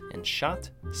killed and shot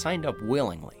signed up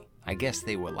willingly. I guess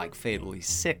they were fatally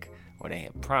sick or they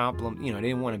had problems. They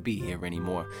didn't want to be here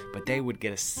anymore. But they would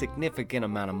get a significant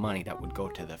amount of money that would go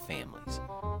to their families.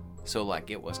 So,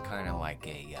 it was kind of like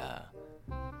a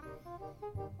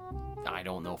I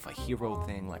don't know if a hero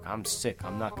thing, like I'm sick,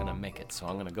 I'm not gonna make it, so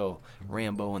I'm gonna go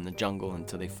Rambo in the jungle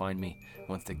until they find me.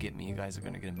 Once they get me, you guys are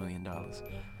gonna get $1 million.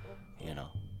 You know.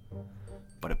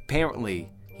 But apparently,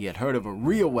 he had heard of a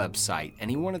real website, and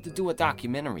he wanted to do a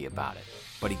documentary about it.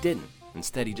 But he didn't.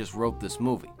 Instead, he just wrote this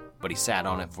movie. But he sat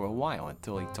on it for a while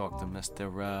until he talked to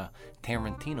Mr.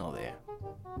 Tarantino there.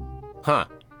 Huh.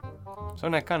 So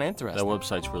that kind of interesting. That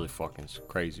website's really fucking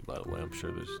crazy, by the way. I'm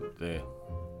sure there's there.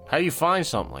 How do you find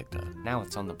something like that? Now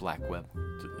it's on the black web,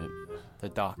 the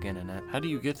dark internet. How do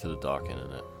you get to the dark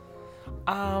internet?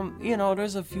 You know,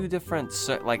 there's a few different,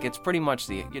 like it's pretty much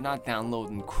you're not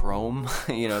downloading Chrome.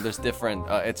 You know, there's different,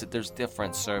 there's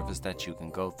different servers that you can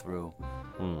go through,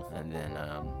 and then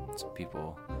so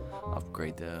people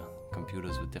upgrade the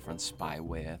computers with different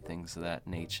spyware, things of that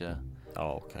nature.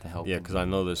 Oh, okay. To help yeah, them. because I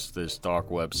know there's dark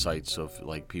websites of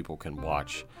like people can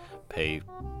pay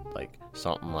like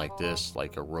something like this,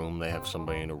 like a room. They have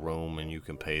somebody in a room and you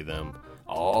can pay them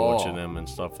to torture them and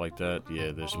stuff like that.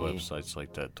 Yeah, there's websites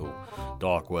like that too.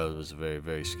 Dark web is a very,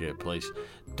 very scary place.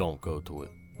 Don't go to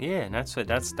it. Yeah, and that's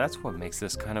what makes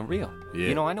this kind of real. Yeah.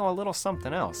 You know, I know a little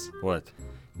something else. What?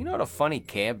 You know the funny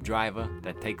cab driver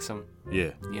that takes him?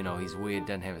 Yeah. You know, he's weird,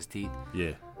 doesn't have his teeth.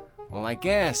 Yeah. Well, I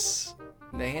guess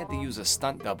they had to use a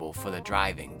stunt double for the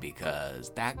driving because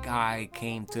that guy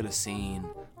came to the scene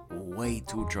way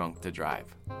too drunk to drive.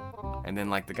 And then,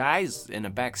 like, the guys in the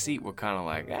back seat were kind of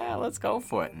like, let's go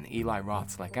for it. And Eli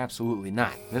Roth's like, absolutely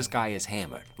not. This guy is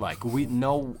hammered. Like,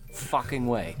 no fucking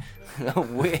way.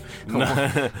 we're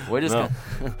just gonna,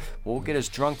 we'll get his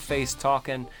drunk face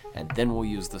talking, and then we'll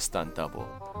use the stunt double.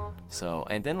 So,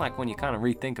 and then, like, when you kind of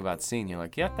rethink about the scene, you're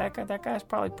like, yeah, that guy's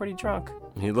probably pretty drunk.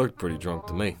 He looked pretty drunk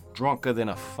to me. Drunker than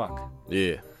a fuck.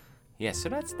 Yeah. Yeah, so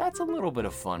that's a little bit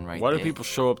of fun right Why there. do people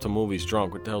show up to movies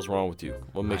drunk? What the hell's wrong with you?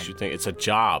 What makes you think it's a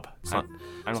job? It's not.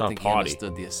 I It's don't not think a he party.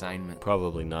 understood the assignment.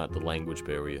 Probably not the language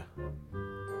barrier.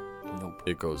 Nope.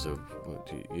 It goes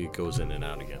in and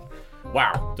out again.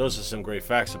 Wow, those are some great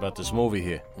facts about this movie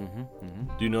here.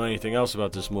 Do you know anything else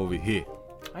about this movie here?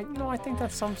 I think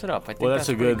that sums it up. I think Well, that's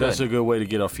a good. that's a good way to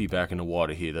get our feet back in the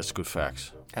water here. That's good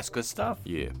facts. That's good stuff.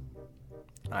 Yeah.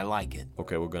 I like it.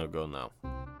 Okay, we're gonna go now.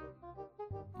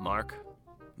 Mark,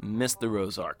 Mr.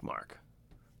 Ozark Mark.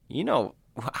 You know,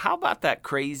 how about that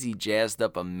crazy jazzed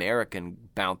up American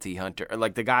bounty hunter, or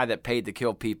like the guy that paid to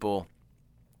kill people?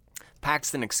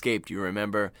 Paxton escaped, you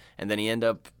remember, and then he ended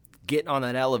up getting on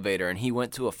that elevator, and he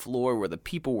went to a floor where the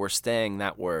people were staying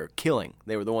that were killing.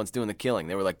 They were the ones doing the killing.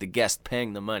 They were like the guests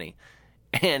paying the money.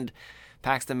 And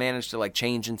Paxton managed to like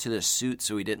change into this suit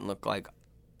so he didn't look like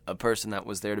a person that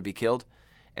was there to be killed.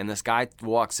 And this guy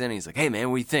walks in, and he's like, hey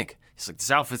man, what do you think? He's like,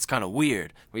 this outfit's kind of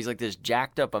weird. He's like this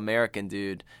jacked up American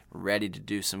dude ready to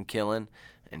do some killing.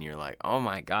 And you're like, oh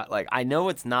my God. Like, I know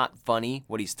it's not funny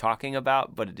what he's talking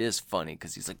about, but it is funny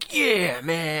because he's like, yeah,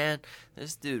 man.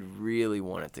 This dude really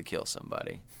wanted to kill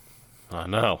somebody. I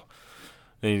know.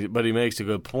 But he makes a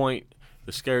good point.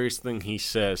 The scariest thing he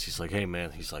says, he's like, hey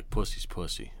man, he's like, pussy's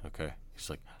pussy, okay? He's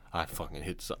like, I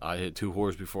hit 2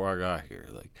 whores before I got here.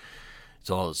 Like, it's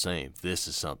all the same. This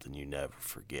is something you never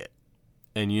forget.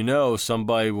 And you know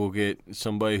somebody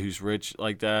who's rich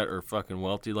like that or fucking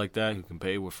wealthy like that who can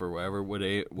pay for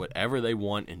whatever they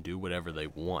want and do whatever they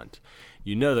want.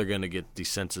 You know they're going to get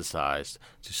desensitized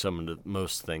to some of the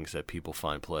most things that people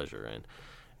find pleasure in.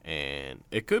 And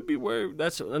it could be where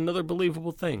that's another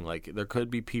believable thing. Like there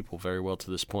could be people very well to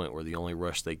this point where the only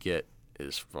rush they get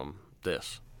is from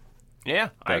this.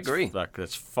 Yeah, I agree.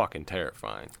 That's fucking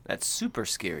terrifying. That's super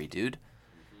scary, dude.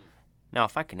 Now,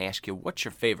 if I can ask you, what's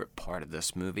your favorite part of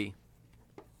this movie?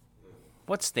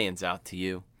 What stands out to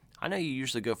you? I know you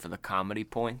usually go for the comedy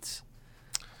points.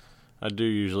 I do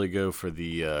usually go for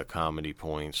the comedy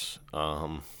points.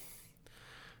 I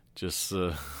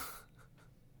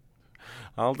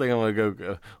don't think I'm going to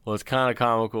go... Well, it's kind of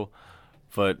comical,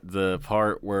 but the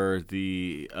part where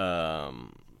the...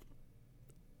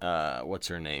 what's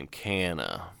her name?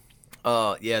 Kana.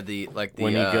 Oh, yeah,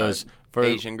 when he goes...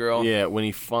 Asian girl? Yeah, when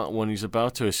he's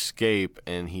about to escape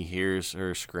and he hears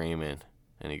her screaming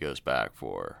and he goes back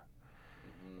for her.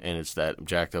 And it's that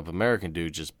jacked up American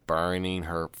dude just burning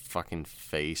her fucking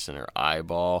face and her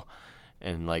eyeball.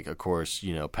 And, like, of course,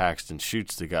 you know, Paxton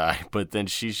shoots the guy, but then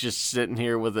she's just sitting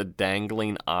here with a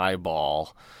dangling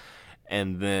eyeball.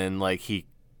 And then, like, he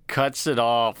cuts it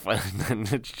off, and then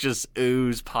it's just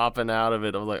ooze popping out of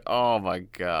it. I'm like, oh my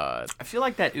God. I feel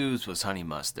like that ooze was honey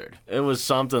mustard. It was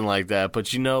something like that,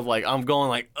 but like I'm going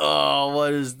like, oh,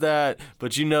 what is that?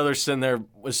 But they're sitting there,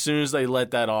 as soon as they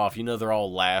let that off, they're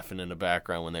all laughing in the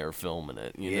background when they were filming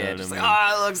it. You know what just I mean?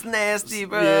 like, oh, it looks nasty,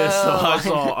 bro. Yeah,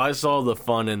 so I saw the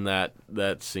fun in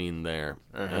that scene there.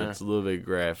 It's a little bit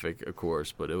graphic, of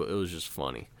course, but it was just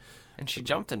funny. And she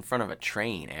jumped in front of a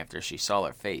train after she saw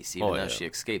her face, even though she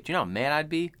escaped. You know how mad I'd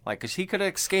be? Like, because he could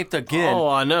have escaped again. Oh,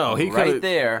 I know. He right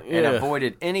there and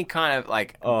avoided any kind of,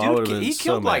 like, dude, he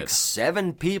killed, like,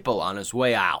 7 people on his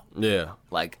way out. Yeah.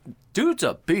 Like, dude's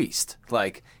a beast.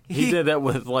 Like, he did that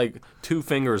with, like, 2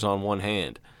 fingers on one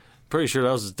hand. Pretty sure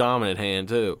that was his dominant hand,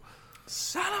 too.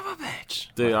 Son of a bitch.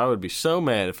 Dude, I would be so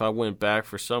mad if I went back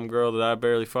for some girl that I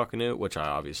barely fucking knew, which I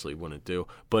obviously wouldn't do.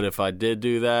 But if I did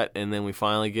do that and then we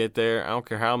finally get there, I don't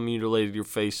care how mutilated your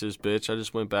face is, bitch. I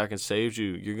just went back and saved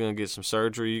you. You're going to get some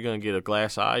surgery. You're going to get a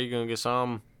glass eye. You're going to get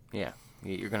something. Yeah.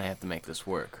 You're going to have to make this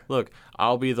work. Look,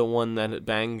 I'll be the one that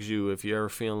bangs you if you're ever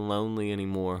feeling lonely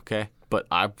anymore, okay? But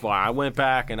I went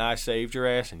back and I saved your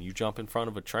ass and you jump in front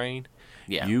of a train?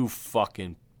 Yeah. You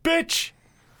fucking bitch!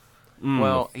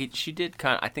 Well, she did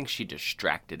kind of... I think she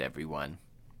distracted everyone.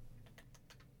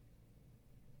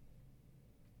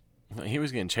 He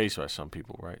was getting chased by some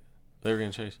people, right? They were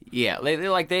getting chased? Yeah,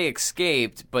 they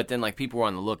escaped, but then, like, people were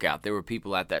on the lookout. There were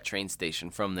people at that train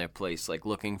station from their place, like,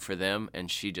 looking for them,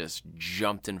 and she just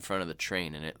jumped in front of the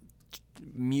train, and it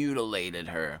mutilated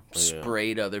her,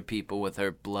 sprayed other people with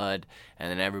her blood, and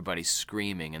then everybody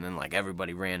screaming, and then, like,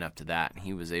 everybody ran up to that, and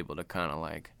he was able to kind of,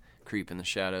 like... creep in the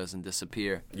shadows and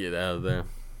disappear. Get out of there.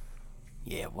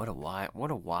 Yeah, what a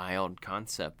wild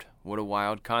concept. What a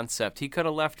wild concept. He could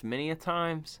have left many a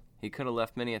times.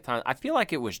 I feel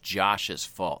like it was Josh's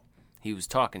fault. He was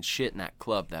talking shit in that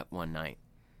club that one night.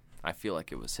 I feel like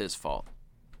it was his fault.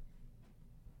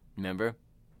 Remember?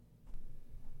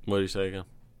 What did he say again?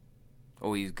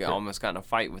 Oh, almost got in a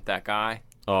fight with that guy.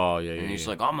 Oh, yeah. And he's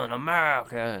like, I'm an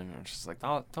American. And I'm just like,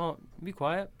 don't be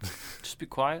quiet. Just be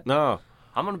quiet. No.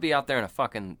 I'm going to be out there in a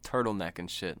fucking turtleneck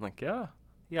and shit. I'm like, yeah.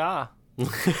 Yeah.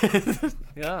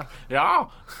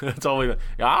 That's all we know.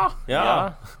 Yeah.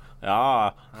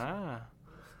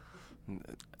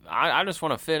 I just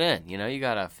want to fit in. You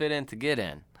got to fit in to get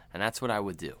in. And that's what I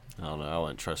would do. I don't know. I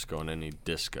wouldn't trust going to any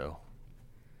disco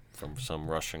from some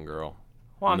Russian girl.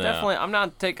 Well, I'm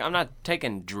not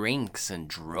taking drinks and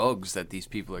drugs that these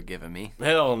people are giving me.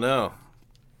 Hell no.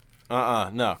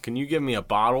 No. Can you give me a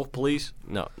bottle, please?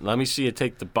 No. Let me see you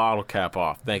take the bottle cap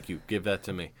off. Thank you. Give that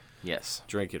to me. Yes.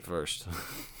 Drink it first.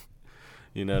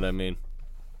 You know what I mean?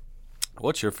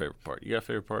 What's your favorite part? You got a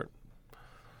favorite part?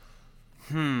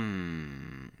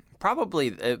 Probably,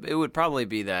 it would probably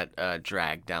be that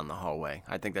drag down the hallway.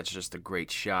 I think that's just a great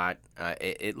shot.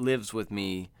 It lives with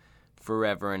me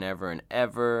forever and ever and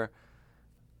ever.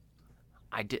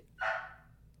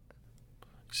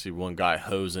 See one guy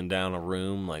hosing down a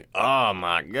room, like, oh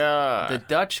my God. The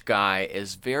Dutch guy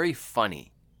is very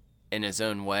funny in his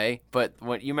own way, but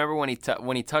you remember when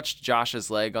he touched Josh's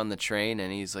leg on the train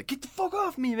and he's like, get the fuck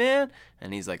off me, man.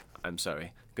 And he's like, I'm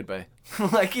sorry, goodbye.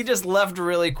 Like, he just left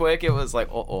really quick. It was like,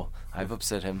 I've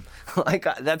upset him. Like,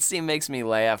 that scene makes me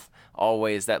laugh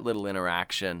always, that little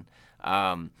interaction.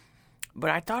 But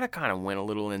I thought it kind of went a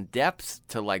little in depth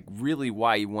to, like, really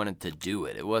why he wanted to do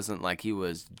it. It wasn't like he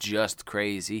was just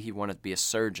crazy. He wanted to be a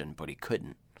surgeon, but he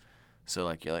couldn't. So,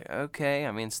 like, you're like, okay,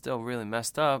 I mean, still really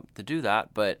messed up to do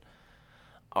that, but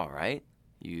all right.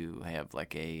 You have,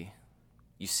 like, you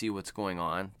see what's going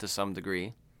on to some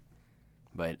degree.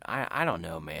 But I don't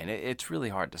know, man. It's really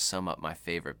hard to sum up my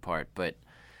favorite part, but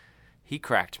he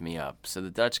cracked me up. So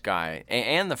the Dutch guy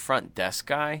and the front desk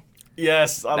guy.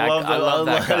 Yes, I love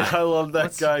that guy. I love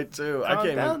that guy too.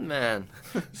 Calm down, man.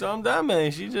 Calm down,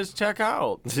 man. She just check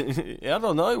out. I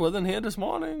don't know. He wasn't here this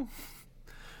morning.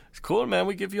 It's cool, man.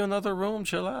 We give you another room.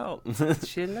 Chill out.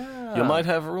 Chill out. You might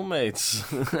have roommates.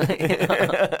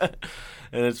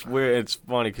 And it's weird. It's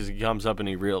funny because he comes up and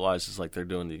he realizes like they're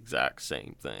doing the exact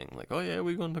same thing. Like, oh yeah,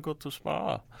 we're going to go to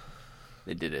spa.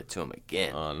 They did it to him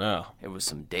again. Oh no. It was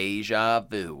some deja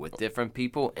vu with different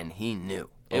people, and he knew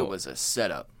it was a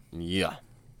setup. Yeah.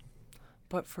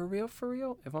 But for real,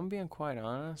 if I'm being quite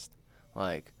honest,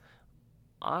 like,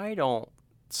 I don't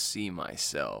see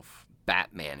myself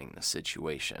Batmaning the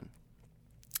situation.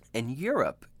 In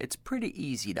Europe, it's pretty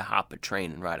easy to hop a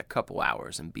train and ride a couple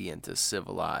hours and be into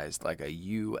civilized, like a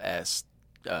U.S.,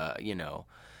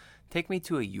 take me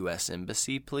to a U.S.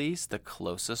 embassy, please, the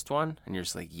closest one. And you're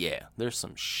just like, yeah, there's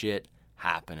some shit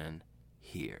happening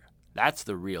here. That's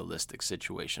the realistic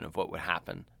situation of what would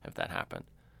happen if that happened.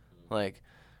 Like,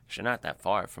 You're not that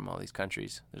far from all these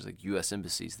countries. There's like U.S.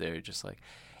 embassies there. Just like,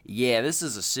 yeah, this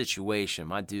is a situation.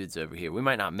 My dude's over here. We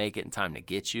might not make it in time to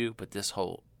get you, but this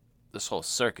whole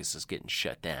circus is getting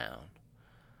shut down.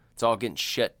 It's all getting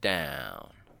shut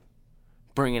down.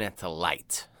 Bringing it to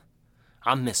light.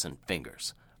 I'm missing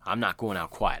fingers. I'm not going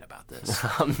out quiet about this.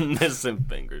 I'm missing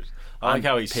fingers. I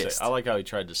like pissed. I like how he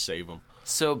tried to save them.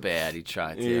 So bad he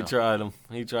tried to. He tried them.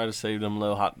 He tried to save them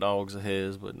little hot dogs of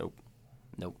his, but nope.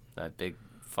 Nope. That big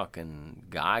fucking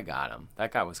guy got him.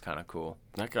 That guy was kind of cool.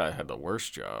 That guy had the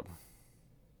worst job.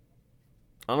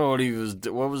 I don't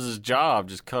know what was his job?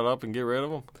 Just cut up and get rid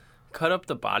of them? Cut up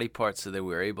the body parts so they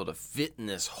were able to fit in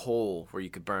this hole where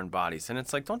you could burn bodies. And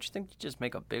it's like, don't you think you just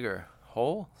make a bigger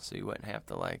hole so you wouldn't have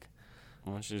to like...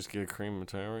 Why don't you just get a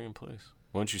crematorium place?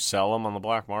 Why don't you sell them on the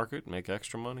black market and make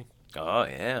extra money? Oh,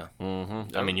 yeah.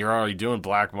 Mm-hmm. I mean, you're already doing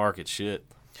black market shit.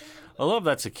 I love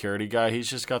that security guy. He's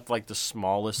just got, like, the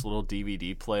smallest little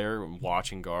DVD player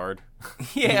watching guard.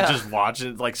 Yeah. Just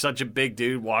watching, like, such a big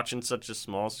dude watching such a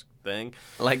small thing.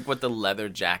 Like with the leather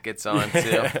jackets on,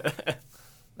 too.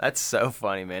 That's so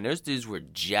funny, man. Those dudes were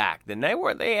jacked. And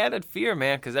they added fear,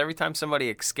 man, because every time somebody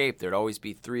escaped, there'd always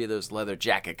be 3 of those leather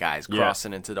jacket guys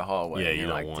crossing into the hallway. Yeah, you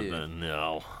don't like, want that.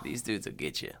 No. These dudes will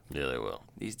get you. Yeah, they will.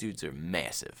 These dudes are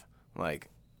massive. Like,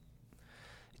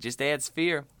 it just adds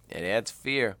fear. It adds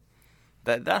fear.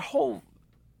 That whole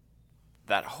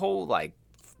like,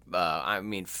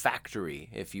 factory,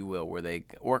 if you will, where they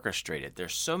orchestrate it.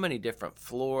 There's so many different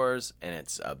floors, and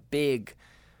it's a big,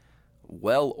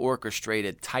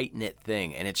 well-orchestrated, tight-knit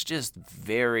thing. And it's just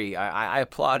very, I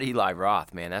applaud Eli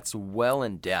Roth, man. That's well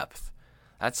in depth.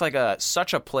 That's like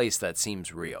such a place that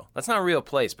seems real. That's not a real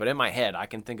place, but in my head, I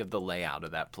can think of the layout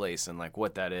of that place and like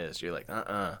what that is. You're like,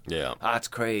 Yeah. That's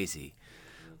crazy.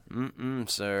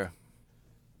 Sir.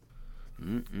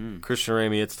 Christian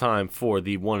Ramey, it's time for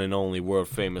the one and only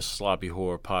world-famous Sloppy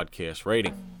Horror Podcast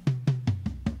rating.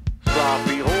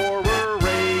 Sloppy Horror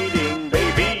Rating,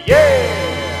 baby, yeah!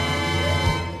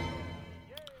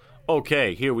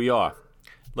 Okay, here we are.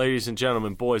 Ladies and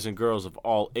gentlemen, boys and girls of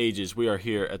all ages, we are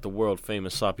here at the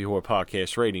world-famous Sloppy Horror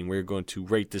Podcast rating. We're going to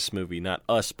rate this movie, not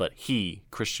us, but he,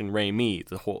 Christian Ramey,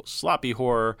 the whole Sloppy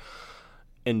Horror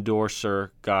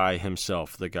endorser guy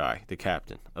himself, the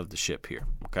captain of the ship here,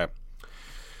 okay?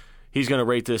 He's going to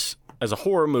rate this as a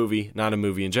horror movie, not a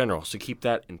movie in general. So keep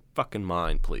that in fucking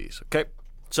mind, please. Okay?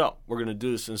 So, we're going to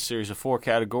do this in a series of 4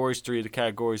 categories. 3 of the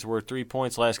categories are worth 3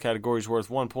 points. Last category is worth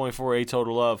 1 point for a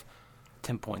total of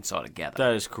 10 points altogether.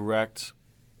 That is correct.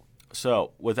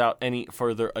 So, without any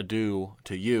further ado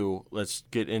to you, let's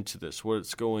get into this.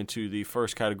 Let's go into the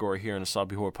first category here in the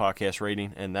Sloppy Horror Podcast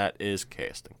rating, and that is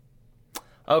casting.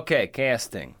 Okay,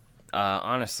 casting.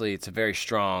 Honestly, it's a very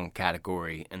strong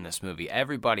category in this movie.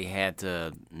 Everybody had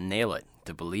to nail it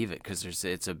to believe it because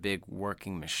it's a big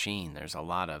working machine. There's a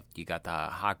lot of, you got the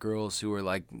hot girls who are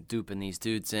like duping these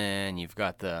dudes in. You've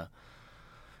got the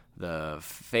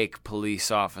fake police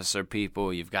officer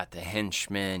people. You've got the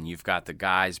henchmen. You've got the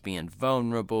guys being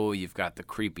vulnerable. You've got the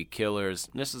creepy killers.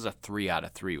 This is a 3 out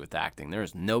of 3 with acting.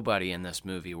 There's nobody in this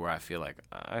movie where I feel like,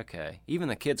 okay. Even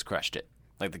the kids crushed it.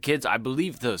 Like the kids, I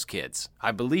believed those kids.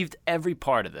 I believed every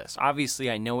part of this.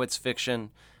 Obviously, I know it's fiction,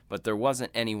 but there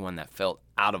wasn't anyone that felt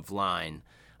out of line.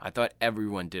 I thought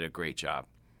everyone did a great job.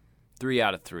 3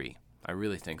 out of 3. I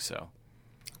really think so.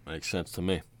 Makes sense to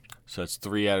me. So that's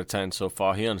 3 out of 10 so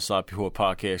far here on the Sloppy Horror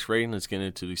Podcast rating. Let's get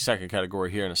into the second category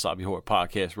here in the Sloppy Horror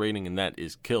Podcast rating, and that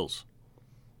is kills.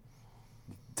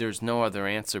 There's no other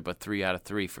answer but 3 out of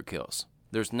 3 for kills.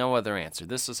 There's no other answer.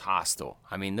 This is Hostel.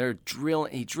 I mean,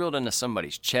 he drilled into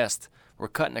somebody's chest. We're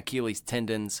cutting Achilles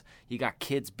tendons. You got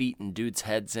kids beating dudes'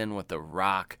 heads in with a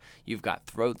rock. You've got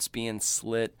throats being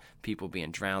slit, people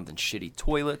being drowned in shitty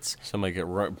toilets. Somebody get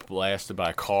blasted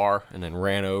by a car and then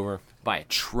ran over. By a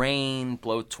train,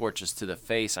 blow torches to the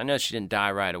face. I know she didn't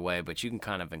die right away, but you can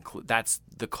kind of include, that's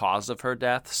the cause of her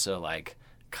death. So, like,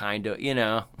 kind of, in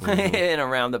a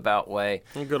roundabout way.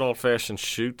 And good old-fashioned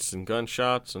shoots and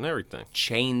gunshots and everything.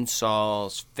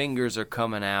 Chainsaws, fingers are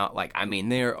coming out. Like, I mean,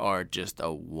 there are just a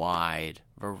wide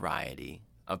variety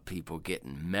of people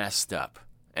getting messed up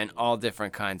in all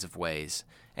different kinds of ways.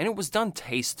 And it was done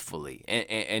tastefully.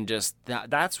 And just,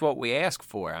 that's what we ask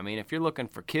for. I mean, if you're looking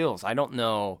for kills, I don't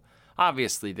know.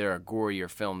 Obviously, there are gorier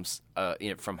films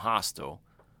from Hostel.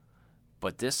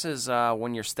 But this is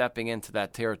when you're stepping into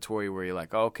that territory where you're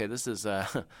like, oh, okay, this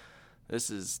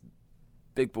is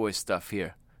big boy stuff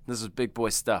here. This is big boy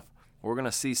stuff. We're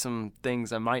gonna see some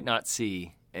things I might not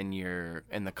see in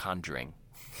The Conjuring.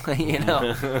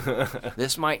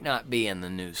 This might not be in the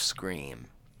new Scream.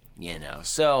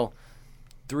 So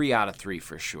 3 out of 3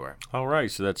 for sure. All right,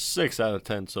 so that's 6 out of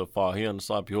 10 so far here on the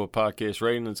Sloppy Horror Podcast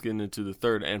rating. Let's get into the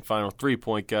third and final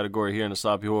 3-point category here in the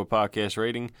Sloppy Horror Podcast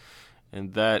rating,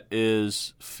 and that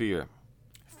is fear.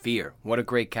 Fear. What a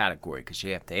great category, because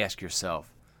you have to ask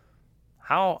yourself,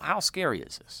 how scary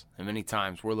is this? And many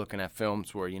times we're looking at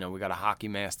films where, we got a hockey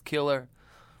masked killer,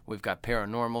 we've got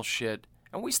paranormal shit,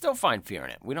 and we still find fear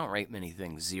in it. We don't rate many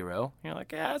things 0. You're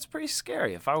like, yeah, that's pretty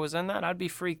scary. If I was in that, I'd be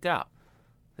freaked out.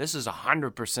 This is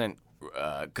 100%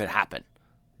 could happen.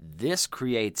 This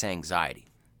creates anxiety.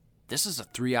 This is a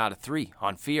 3 out of 3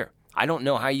 on fear. I don't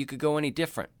know how you could go any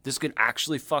different. This could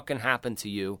actually fucking happen to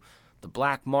you. The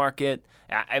black market,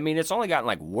 I mean, it's only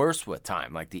gotten worse with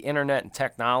time. Like the internet and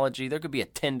technology, there could be a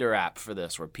Tinder app for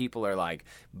this where people are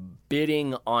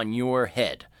bidding on your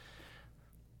head.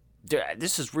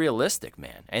 This is realistic,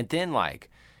 man. And then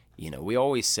we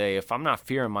always say, if I'm not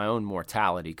fearing my own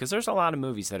mortality, because there's a lot of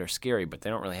movies that are scary, but they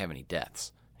don't really have any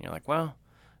deaths. And you're like, well,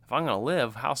 if I'm going to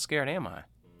live, how scared am I?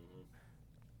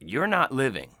 You're not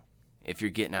living if you're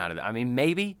getting out of that. I mean,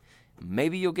 maybe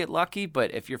you'll get lucky,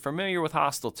 but if you're familiar with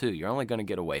Hostel 2, you're only going to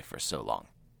get away for so long.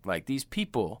 These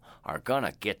people are going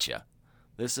to get you.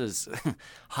 This is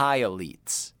high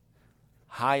elites.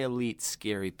 High elite,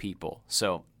 scary people.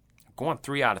 So, going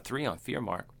 3 out of 3 on fear,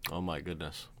 Mark. Oh, my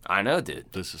goodness. I know,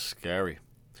 dude. This is scary.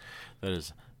 That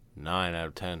is 9 out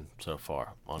of 10 so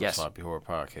far on the Sloppy Horror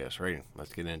Podcast rating.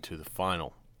 Let's get into the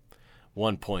final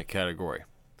 1-point category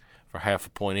for half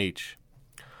a point each.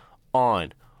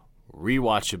 On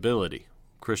rewatchability,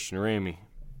 Christian Ramey,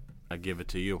 I give it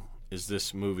to you. Is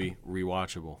this movie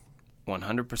rewatchable?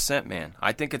 100%, man.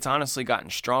 I think it's honestly gotten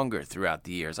stronger throughout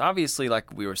the years. Obviously,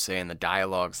 like we were saying, the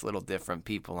dialogue's a little different.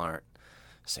 People aren't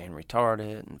saying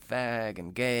retarded and fag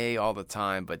and gay all the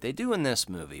time, but they do in this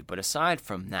movie. But aside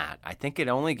from that, I think it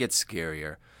only gets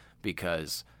scarier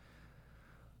because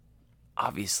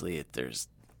obviously there's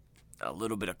a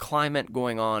little bit of climate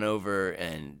going on over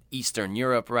in Eastern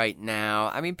Europe right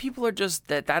now. I mean, people are just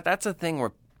that's a thing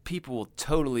where people will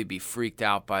totally be freaked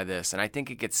out by this, and I think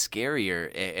it gets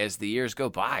scarier as the years go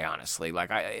by, honestly.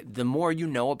 The more you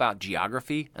know about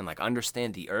geography and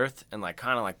understand the earth and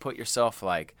kind of put yourself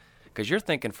because you're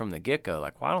thinking from the get-go,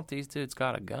 why don't these dudes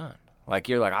got a gun?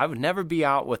 You're I would never be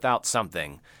out without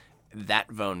something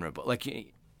that vulnerable.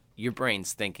 Your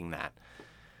brain's thinking that.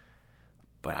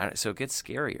 But so it gets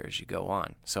scarier as you go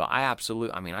on. So I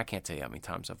can't tell you how many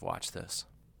times I've watched this.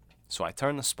 So I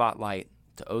turn the spotlight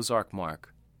to Ozark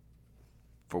Mark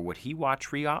for would he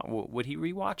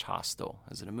rewatch Hostel?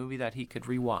 Is it a movie that he could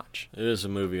rewatch? It is a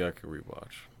movie I could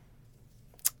rewatch.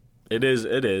 It is.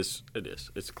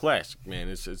 It's a classic, man.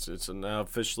 It's now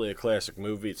officially a classic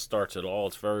movie. It starts it all.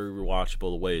 It's very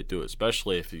rewatchable the way it do it,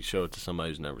 especially if you show it to somebody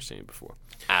who's never seen it before.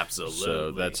 Absolutely.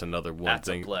 So that's another one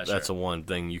thing. That's a one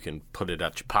thing you can put it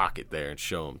out your pocket there and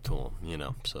show them to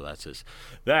them. So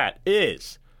that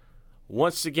is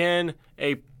once again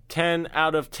a 10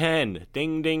 out of 10.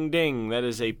 Ding, ding, ding. That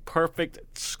is a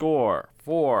perfect score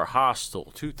for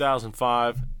Hostel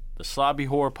 2005. The Sloppy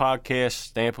Horror Podcast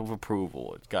stamp of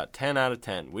approval. It's got 10 out of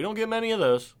 10. We don't get many of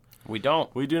those. We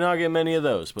don't. We do not get many of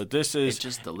those, but this is... It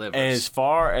just delivers. As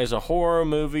far as a horror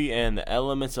movie and the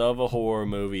elements of a horror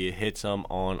movie, it hits them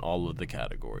on all of the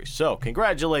categories. So,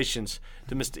 congratulations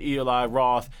to Mr. Eli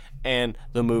Roth and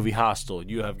the movie Hostel.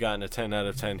 You have gotten a 10 out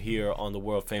of 10 here on the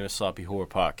world-famous Sloppy Horror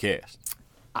Podcast.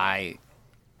 I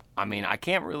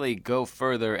can't really go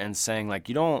further in saying,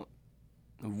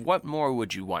 what more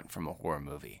would you want from a horror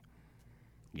movie?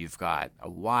 You've got a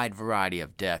wide variety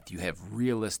of death. You have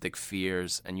realistic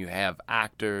fears, and you have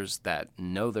actors that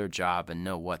know their job and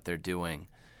know what they're doing.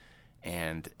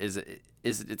 And is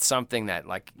it something that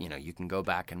you can go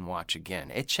back and watch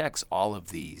again? It checks all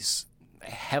of these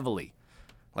heavily.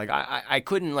 I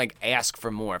couldn't ask for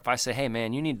more. If I say, hey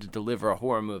man, you need to deliver a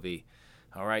horror movie,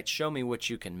 all right, show me what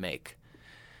you can make.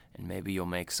 And maybe you'll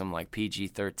make some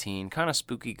PG-13, kind of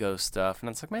spooky ghost stuff. And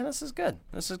it's man, this is good.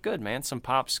 This is good, man. Some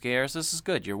pop scares. This is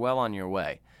good. You're well on your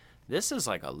way. This is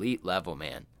elite level,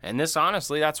 man. And this,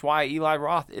 honestly, that's why Eli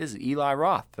Roth is Eli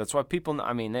Roth. That's why people,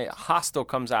 Hostel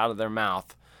comes out of their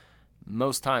mouth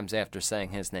most times after saying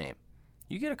his name.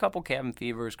 You get a couple Cabin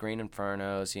Fevers, Green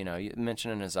Infernos, you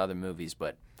mentioning his other movies,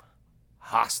 but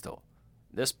Hostel.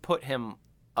 This put him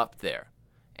up there.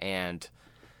 And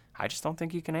I just don't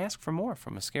think you can ask for more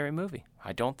from a scary movie.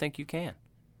 I don't think you can.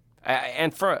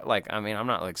 And for, I'm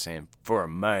not saying for a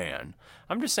man.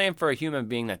 I'm just saying for a human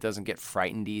being that doesn't get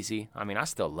frightened easy. I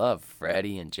still love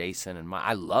Freddy and Jason and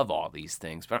I love all these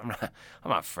things, but I'm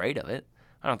not afraid of it.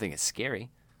 I don't think it's scary.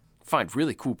 I find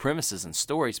really cool premises and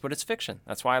stories, but it's fiction.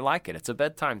 That's why I like it. It's a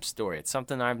bedtime story. It's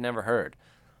something I've never heard.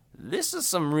 this is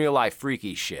some real life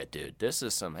freaky shit, dude. This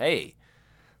is some, hey,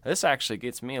 this actually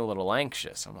gets me a little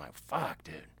anxious. I'm like, fuck,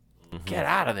 dude. Get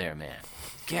out of there, man.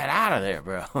 Get out of there,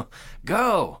 bro.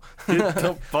 Go. Get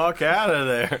the fuck out of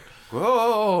there.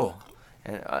 Whoa.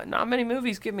 And not many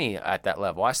movies get me at that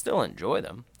level. I still enjoy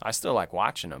them. I still like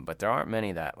watching them, but there aren't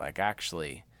many that, like,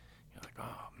 actually, you're like,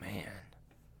 oh, man.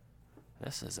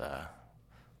 This is,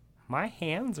 my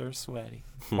hands are sweaty.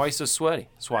 Why are you so sweaty?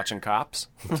 Just watching Cops?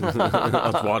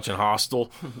 I was watching Hostel.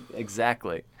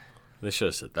 Exactly. They should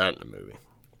have said that in the movie.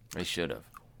 They should have.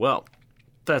 Well,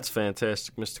 that's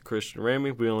fantastic, Mr. Christian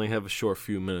Ramey. We only have a short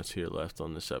few minutes here left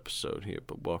on this episode here,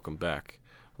 but welcome back.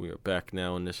 We are back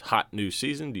now in this hot new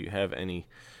season. Do you have any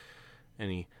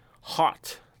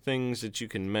hot things that you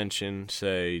can mention?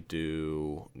 Say,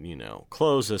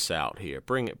 close us out here.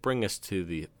 Bring us to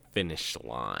the finish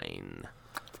line.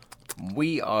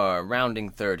 We are rounding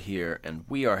third here, and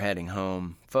we are heading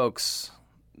home. Folks,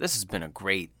 this has been a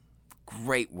great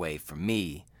way for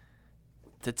me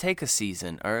to take a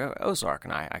season, or Ozark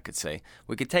and I could say,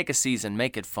 we could take a season,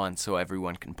 make it fun so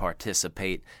everyone can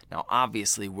participate. Now,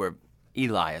 obviously,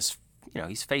 Eli is,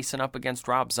 he's facing up against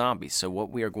Rob Zombie, so what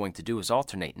we are going to do is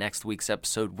alternate. Next week's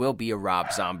episode will be a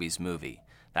Rob Zombies movie.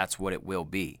 That's what it will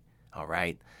be, all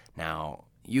right? Now,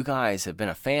 you guys have been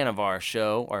a fan of our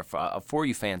show, or for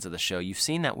you fans of the show, you've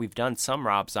seen that we've done some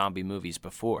Rob Zombie movies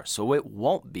before, so it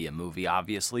won't be a movie,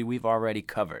 obviously, we've already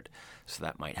covered, so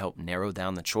that might help narrow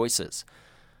down the choices.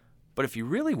 But if you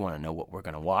really want to know what we're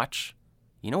going to watch,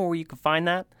 you know where you can find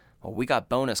that? Well, we got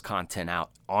bonus content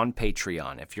out on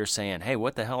Patreon. If you're saying, hey,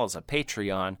 what the hell is a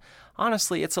Patreon?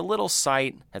 Honestly, it's a little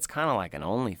site. It's kind of like an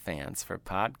OnlyFans for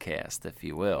podcast, if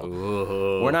you will.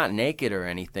 Ooh. We're not naked or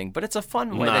anything, but it's a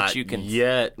fun way that you can... Not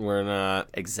yet, we're not.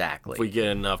 Exactly. If we get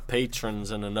enough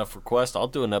patrons and enough requests, I'll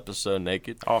do an episode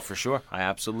naked. Oh, for sure. I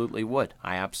absolutely would.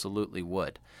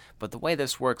 But the way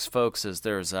this works, folks, is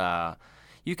there's...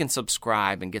 you can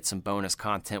subscribe and get some bonus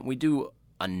content. We do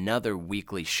another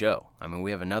weekly show.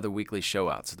 We have another weekly show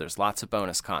out, so there's lots of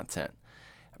bonus content.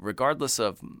 Regardless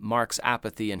of Mark's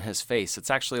apathy in his face, it's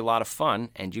actually a lot of fun,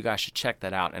 and you guys should check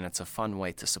that out, and it's a fun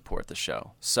way to support the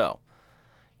show. So,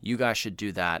 you guys should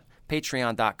do that.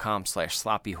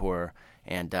 Patreon.com/sloppyhorror.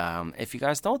 And if you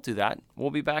guys don't do that,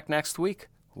 we'll be back next week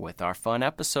with our fun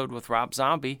episode with Rob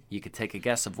Zombie. You could take a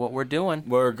guess of what we're doing.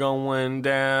 We're going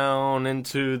down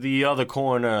into the other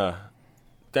corner,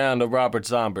 down to Robert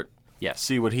Zombert. Yes.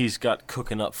 See what he's got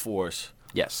cooking up for us.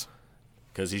 Yes.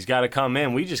 Because he's got to come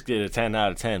in. We just did a 10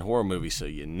 out of 10 horror movie, so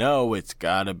it's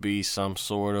got to be some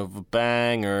sort of a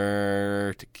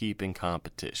banger to keep in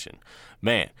competition.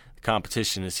 Man, the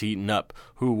competition is heating up.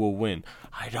 Who will win?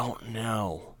 I don't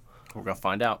know. We're going to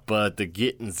find out. But the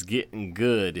getting's getting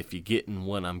good if you're getting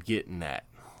what I'm getting at.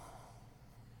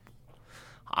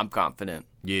 I'm confident.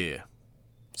 Yeah.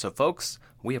 So, folks,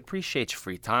 we appreciate your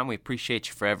free time. We appreciate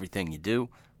you for everything you do.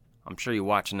 I'm sure you're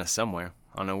watching us somewhere.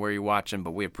 I don't know where you're watching, but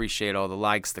we appreciate all the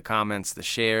likes, the comments, the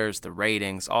shares, the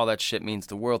ratings. All that shit means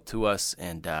the world to us.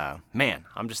 And, man,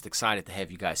 I'm just excited to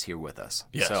have you guys here with us.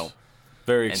 Yes. So,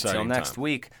 very exciting until next time.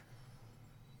 week,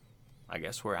 I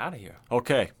guess we're out of here.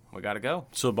 Okay. We got to go.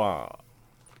 So, Goodbye.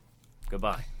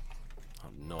 I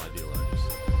have no idea what I just said.